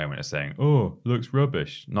at the moment are saying, oh, looks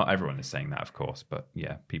rubbish. Not everyone is saying that, of course, but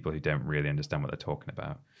yeah, people who don't really understand what they're talking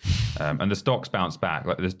about. And the stocks bounced back.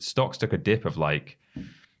 Like the stocks took a dip of it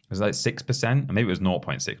was like 6%, or maybe it was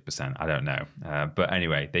 0.6%. I don't know. But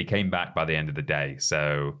anyway, they came back by the end of the day.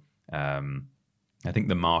 So I think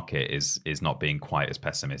the market is not being quite as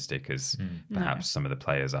pessimistic as perhaps some of the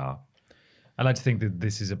players are. I like to think that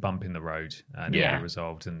this is a bump in the road and it'll be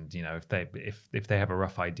resolved. And if they have a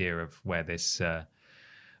rough idea of where this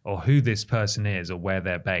or who this person is or where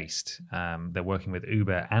they're based, they're working with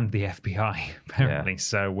Uber and the FBI apparently.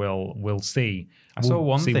 So we'll see. I saw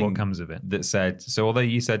one thing what comes of it that said. So although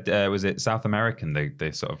you said was it South American,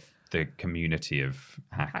 the sort of the community of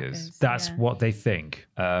hackers? That's what they think.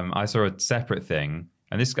 I saw a separate thing.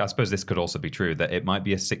 And I suppose this could also be true, that it might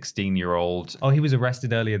be a 16-year-old. Oh, he was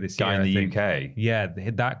arrested earlier this year. Guy in the UK. Yeah,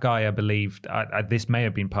 that guy, I believe, this may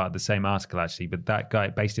have been part of the same article actually, but that guy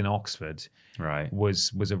based in Oxford, right,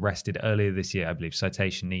 was arrested earlier this year, I believe,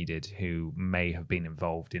 citation needed, who may have been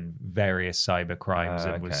involved in various cyber crimes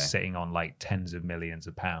and was sitting on like tens of millions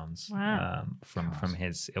of pounds from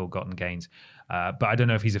his ill-gotten gains. But I don't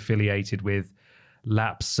know if he's affiliated with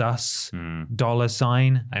Lapsus,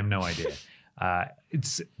 $. I have no idea.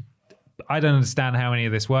 I don't understand how any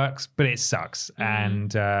of this works, but it sucks.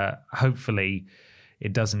 And hopefully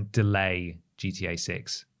it doesn't delay GTA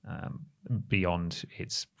 6 beyond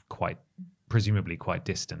its presumably quite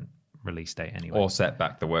distant release date anyway. Or set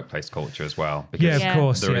back the workplace culture as well. Because of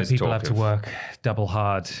course. People have to work double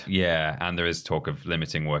hard. Yeah, and there is talk of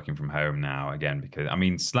limiting working from home now again, because, I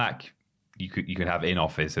mean, Slack... You could have in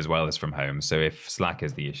office as well as from home. So if Slack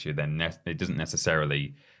is the issue, then it doesn't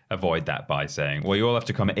necessarily avoid that by saying, well, you all have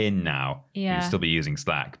to come in now. Yeah. You'll still be using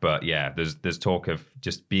Slack. But yeah, there's talk of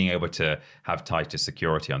just being able to have tighter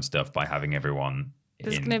security on stuff by having everyone.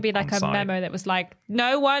 There's going to be like a on-site. memo that was like,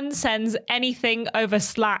 no one sends anything over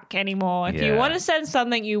Slack anymore. If you Yeah. want to send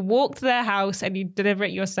something, you walk to their house and you deliver it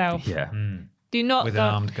yourself. Yeah. Do not With go.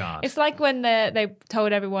 an armed guard. It's like when they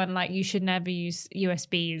told everyone like you should never use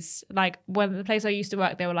USBs. Like when the place I used to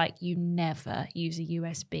work, they were like, you never use a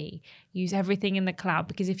USB. Use everything in the cloud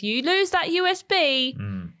because if you lose that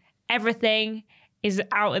USB, everything is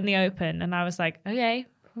out in the open. And I was like, okay,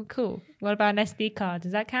 well, cool. What about an SD card?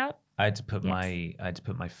 Does that count? I had to put my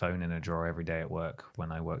phone in a drawer every day at work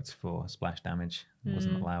when I worked for Splash Damage. I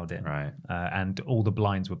wasn't allowed in. Right. And all the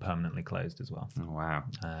blinds were permanently closed as well. Oh, wow.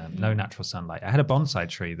 No natural sunlight. I had a bonsai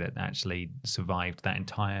tree that actually survived that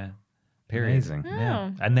entire period. Amazing.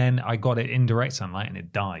 Yeah. And then I got it in direct sunlight and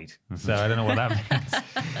it died. So I don't know what that means.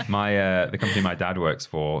 The company my dad works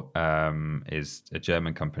for is a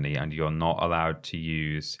German company, and you're not allowed to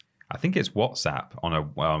use, I think it's WhatsApp on a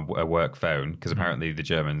work phone, because apparently the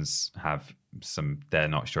Germans have they're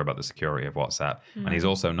not sure about the security of WhatsApp. And he's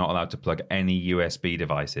also not allowed to plug any USB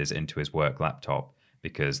devices into his work laptop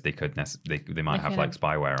because they might have like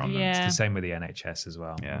spyware on them. It's the same with the NHS as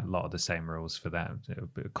well. Yeah. A lot of the same rules for that,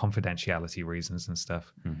 confidentiality reasons and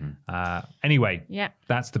stuff. Anyway,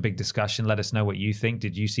 that's the big discussion. Let us know what you think.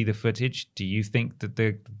 Did you see the footage? Do you think that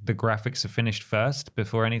the graphics are finished first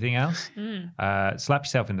before anything else? Slap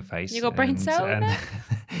yourself in the face. You got brain cell in there?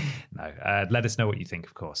 No. Let us know what you think,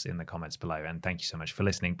 of course, in the comments below. And thank you so much for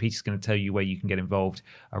listening. Peter's going to tell you where you can get involved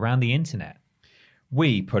around the internet.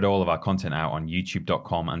 We put all of our content out on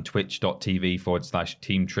youtube.com and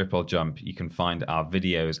twitch.tv/Team Triple Jump. You can find our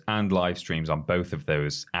videos and live streams on both of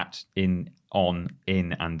those in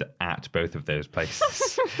and at both of those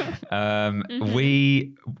places.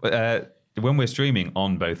 When we're streaming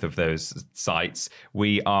on both of those sites,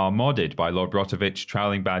 we are modded by Lord Brotovich,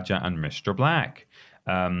 Trowling Badger, and Mr. Black.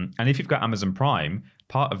 And if you've got Amazon Prime,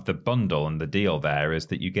 part of the bundle and the deal there is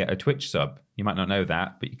that you get a Twitch sub. You might not know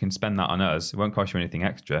that, but you can spend that on us. It won't cost you anything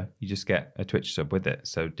extra. You just get a Twitch sub with it.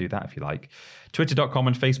 So do that if you like. Twitter.com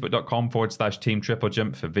and Facebook.com/Team Triple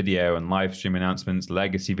Jump for video and live stream announcements,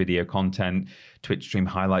 legacy video content, Twitch stream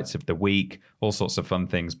highlights of the week, all sorts of fun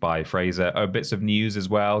things by Fraser. Oh, bits of news as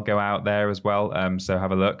well go out there as well. So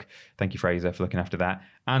have a look. Thank you, Fraser, for looking after that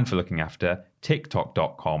and for looking after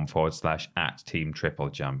TikTok.com/@Team Triple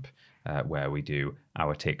Jump. Where we do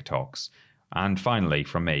our TikToks. And finally,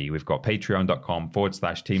 from me, we've got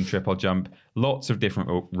patreon.com/Team Triple Jump. Lots of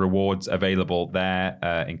different rewards available there,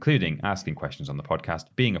 including asking questions on the podcast,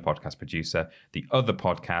 being a podcast producer, the other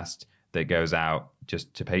podcast that goes out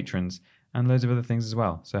just to patrons, and loads of other things as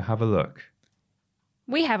well. So have a look.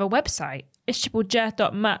 We have a website. It's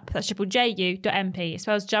triplej.mup. That's triplej.mp. It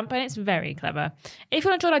spells jump and it's very clever. If you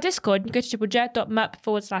want to join our Discord, you can go to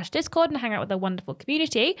triplej.mup/Discord and hang out with a wonderful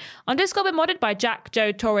community. On Discord, we're modded by Jack,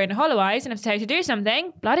 Joe, Tori, and Hollow Eyes. And if I tell you to do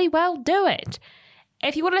something, bloody well do it.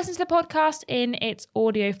 If you want to listen to the podcast in its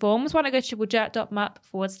audio forms, why not go to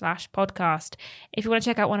triplej.mup/podcast. If you want to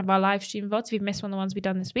check out one of our live stream VODs, if you've missed one of the ones we've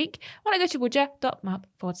done this week, why not go to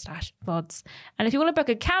triplej.mup/VODs. And if you want to book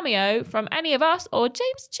a cameo from any of us or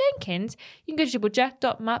James Jenkins, you can go to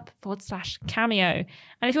triplej.mup/cameo. And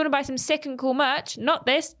if you want to buy some sick and cool merch, not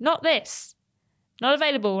this, not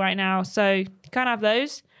available right now. So you can't have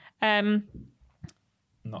those.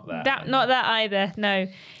 Not that. Not that either. No.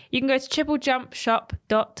 You can go to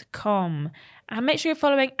triplejumpshop.com and make sure you're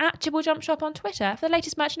following @TripleJumpShop on Twitter for the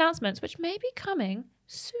latest merch announcements, which may be coming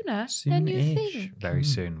sooner than you think. Very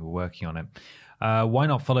soon. We're working on it. Why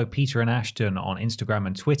not follow Peter and Ashton on Instagram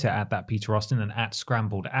and Twitter @ThatPeterAustin and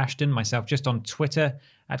 @ScrambledAshton. Myself just on Twitter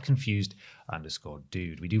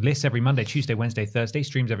 @confused_dude. We do lists every Monday, Tuesday, Wednesday, Thursday.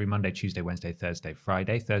 Streams every Monday, Tuesday, Wednesday, Thursday,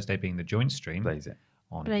 Friday. Thursday being the joint stream. Blaze it.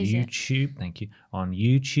 On Blaze it. YouTube, thank you. On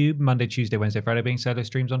YouTube, Monday, Tuesday, Wednesday, Friday being solo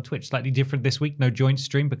streams on Twitch. Slightly different this week, no joint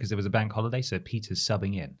stream because there was a bank holiday, so Peter's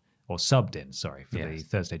subbed in, for the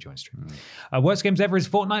Thursday joint stream. Worst Games Ever is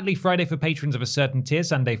fortnightly, Friday for patrons of a certain tier,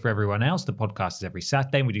 Sunday for everyone else. The podcast is every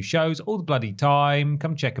Saturday, and we do shows all the bloody time.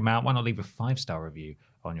 Come check them out. Why not leave a 5-star review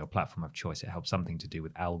on your platform of choice? It helps something to do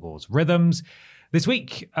with Al Gore's rhythms. This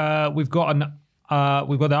week, we've got the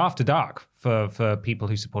After Dark for people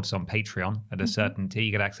who support us on Patreon at a certain tier.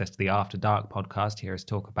 You get access to the After Dark podcast. Hear us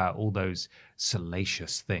talk about all those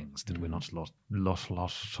salacious things that we're not allowed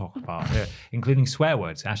to talk about here, including swear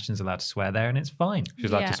words. Ashton's allowed to swear there, and it's fine. She's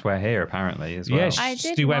allowed to swear here, apparently, as well. Yeah, I she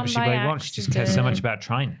did do whatever one she by wants. She just cares so accident. much about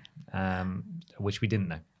trying, which we didn't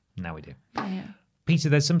know. Now we do. Yeah. Peter,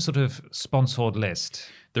 there's some sort of sponsored list.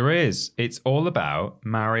 There is. It's all about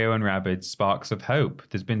Mario and Rabbids Sparks of Hope.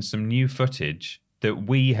 There's been some new footage that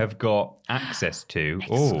we have got access to.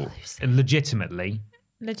 Legitimately.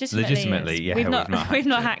 Legitimately, yeah. We've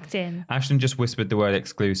not hacked in. Ashton just whispered the word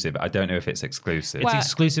exclusive. I don't know if it's exclusive. It's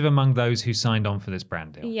exclusive among those who signed on for this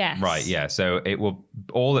brand deal. Yes. Right, yeah. So it will,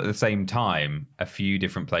 all at the same time, a few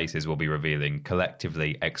different places will be revealing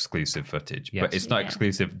collectively exclusive footage. Yes. But it's not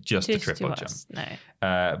exclusive just to Triple to Jump. us,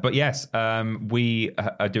 no. But yes, we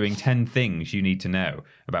are doing 10 things you need to know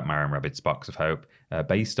about Mario and Rabbids Sparks of Hope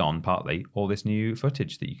based on partly all this new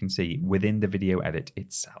footage that you can see within the video edit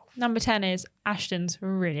itself. Number 10 is Ashton's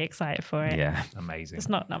really excited for it. Yeah. Amazing. It's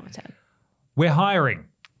not number 10. We're hiring.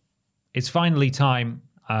 It's finally time.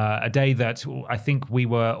 A day that I think we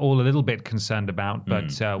were all a little bit concerned about,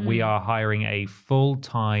 but we are hiring a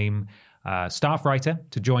full-time staff writer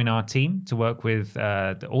to join our team to work with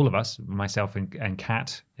all of us, myself and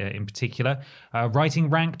Kat in particular, writing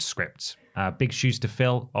ranked scripts. Big shoes to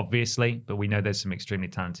fill, obviously, but we know there's some extremely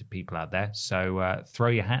talented people out there. So throw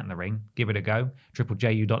your hat in the ring, give it a go.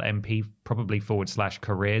 triplejU.mp, probably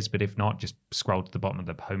 /careers, but if not, just scroll to the bottom of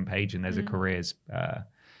the homepage and there's a careers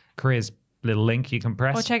little link you can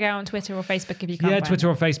press. Or check it out on Twitter or Facebook if you can't. Yeah, Twitter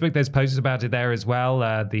or Facebook. There's posts about it there as well.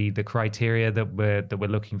 The criteria that we're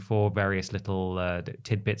looking for, various little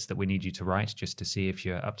tidbits that we need you to write just to see if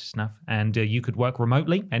you're up to snuff. And you could work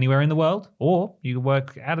remotely anywhere in the world, or you could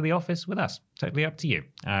work out of the office with us. Totally up to you.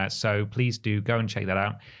 So please do go and check that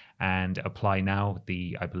out and apply now.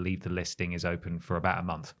 I believe the listing is open for about a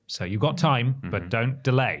month. So you've got time, but don't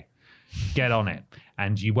delay. Get on it.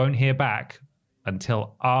 And you won't hear back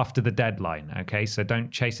until after the deadline, okay? So don't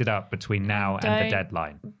chase it up between now and the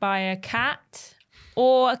deadline. Buy a cat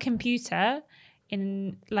or a computer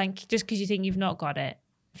just because you think you've not got it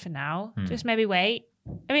for now. Just maybe wait.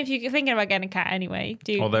 I mean, if you're thinking about getting a cat anyway,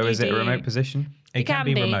 is it a remote position? It can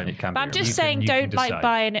be remote. It can but be I'm just remote. saying, don't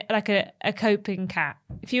buy a coping cat.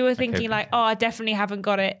 If you were thinking like, I definitely haven't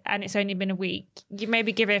got it and it's only been a week, you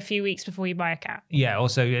maybe give it a few weeks before you buy a cat. Yeah,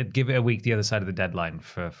 also give it a week the other side of the deadline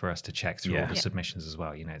for us to check through all the submissions as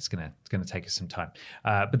well. You know, it's gonna take us some time.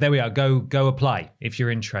 But there we are. Go apply if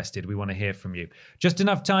you're interested. We want to hear from you. Just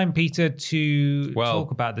enough time, Peter, to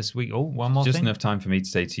talk about this week. Oh, one more thing. Just enough time for me to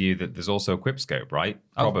say to you that there's also a Quipscope, right?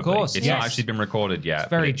 Probably. Of course, it's not actually been recorded yet. It's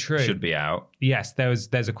very but true. It should be out. Yes, there's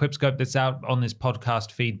a Quipscope that's out on this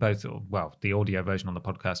podcast feed, both the audio version on the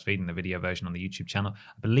podcast feed and the video version on the YouTube channel.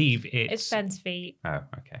 I believe it's Ben's feet. Oh,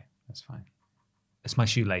 okay, that's fine. It's my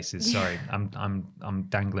shoelaces. Sorry, I'm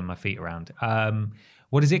dangling my feet around.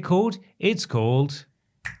 What is it called? It's called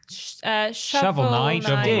Shovel Knight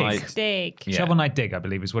Dig. Yeah. Shovel Knight Dig, I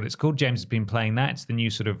believe, is what it's called. James has been playing that. It's the new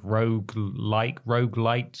sort of roguelite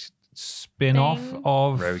spin-off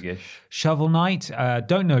of Roguish. Shovel Knight.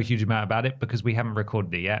 Don't know a huge amount about it because we haven't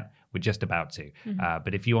recorded it yet. We're just about to.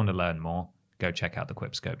 But if you want to learn more, go check out the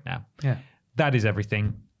Quipscope now. Yeah. That is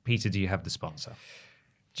everything. Peter, do you have the sponsor?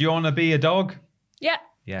 Do you want to be a dog? Yeah.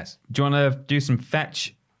 Yes. Do you want to do some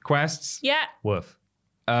fetch quests? Yeah. Woof.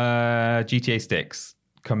 GTA sticks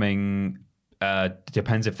coming.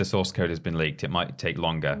 Depends if the source code has been leaked. It might take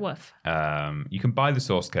longer. Woof. You can buy the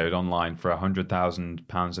source code online for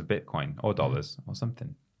 £100,000 of Bitcoin or dollars or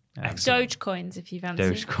something. Dogecoins, if you fancy.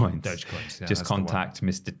 Dogecoins. Yeah, just contact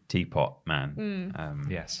Mr. Teapot Man.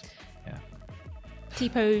 Yes. Yeah.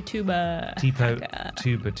 Tipo tuber.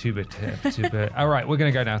 Tuber. All right, we're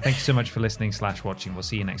going to go now. Thank you so much for listening / watching. We'll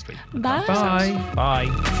see you next week. Bye. Bye.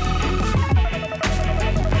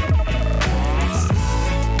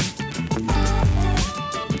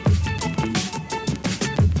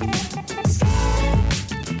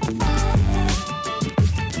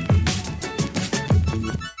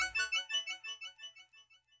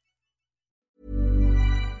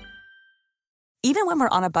 Even when we're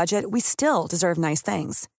on a budget, we still deserve nice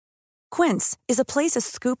things. Quince is a place to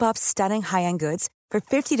scoop up stunning high-end goods for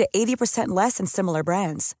 50 to 80% less than similar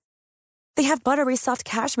brands. They have buttery soft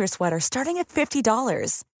cashmere sweaters starting at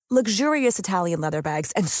 $50, luxurious Italian leather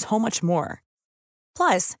bags, and so much more.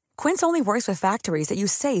 Plus, Quince only works with factories that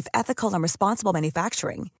use safe, ethical, and responsible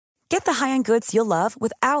manufacturing. Get the high-end goods you'll love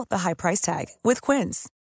without the high price tag with Quince.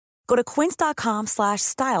 Go to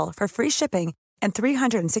quince.com/style for free shipping and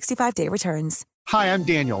 365-day returns. Hi, I'm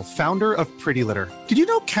Daniel, founder of Pretty Litter. Did you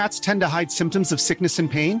know cats tend to hide symptoms of sickness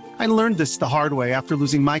and pain? I learned this the hard way after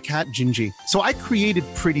losing my cat, Gingy. So I created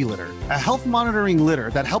Pretty Litter, a health monitoring litter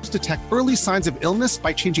that helps detect early signs of illness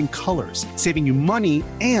by changing colors, saving you money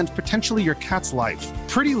and potentially your cat's life.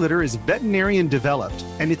 Pretty Litter is veterinarian developed,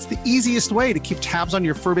 and it's the easiest way to keep tabs on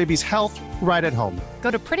your fur baby's health right at home.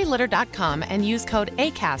 Go to prettylitter.com and use code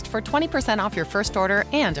ACAST for 20% off your first order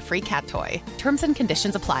and a free cat toy. Terms and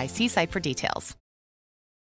conditions apply. See site for details.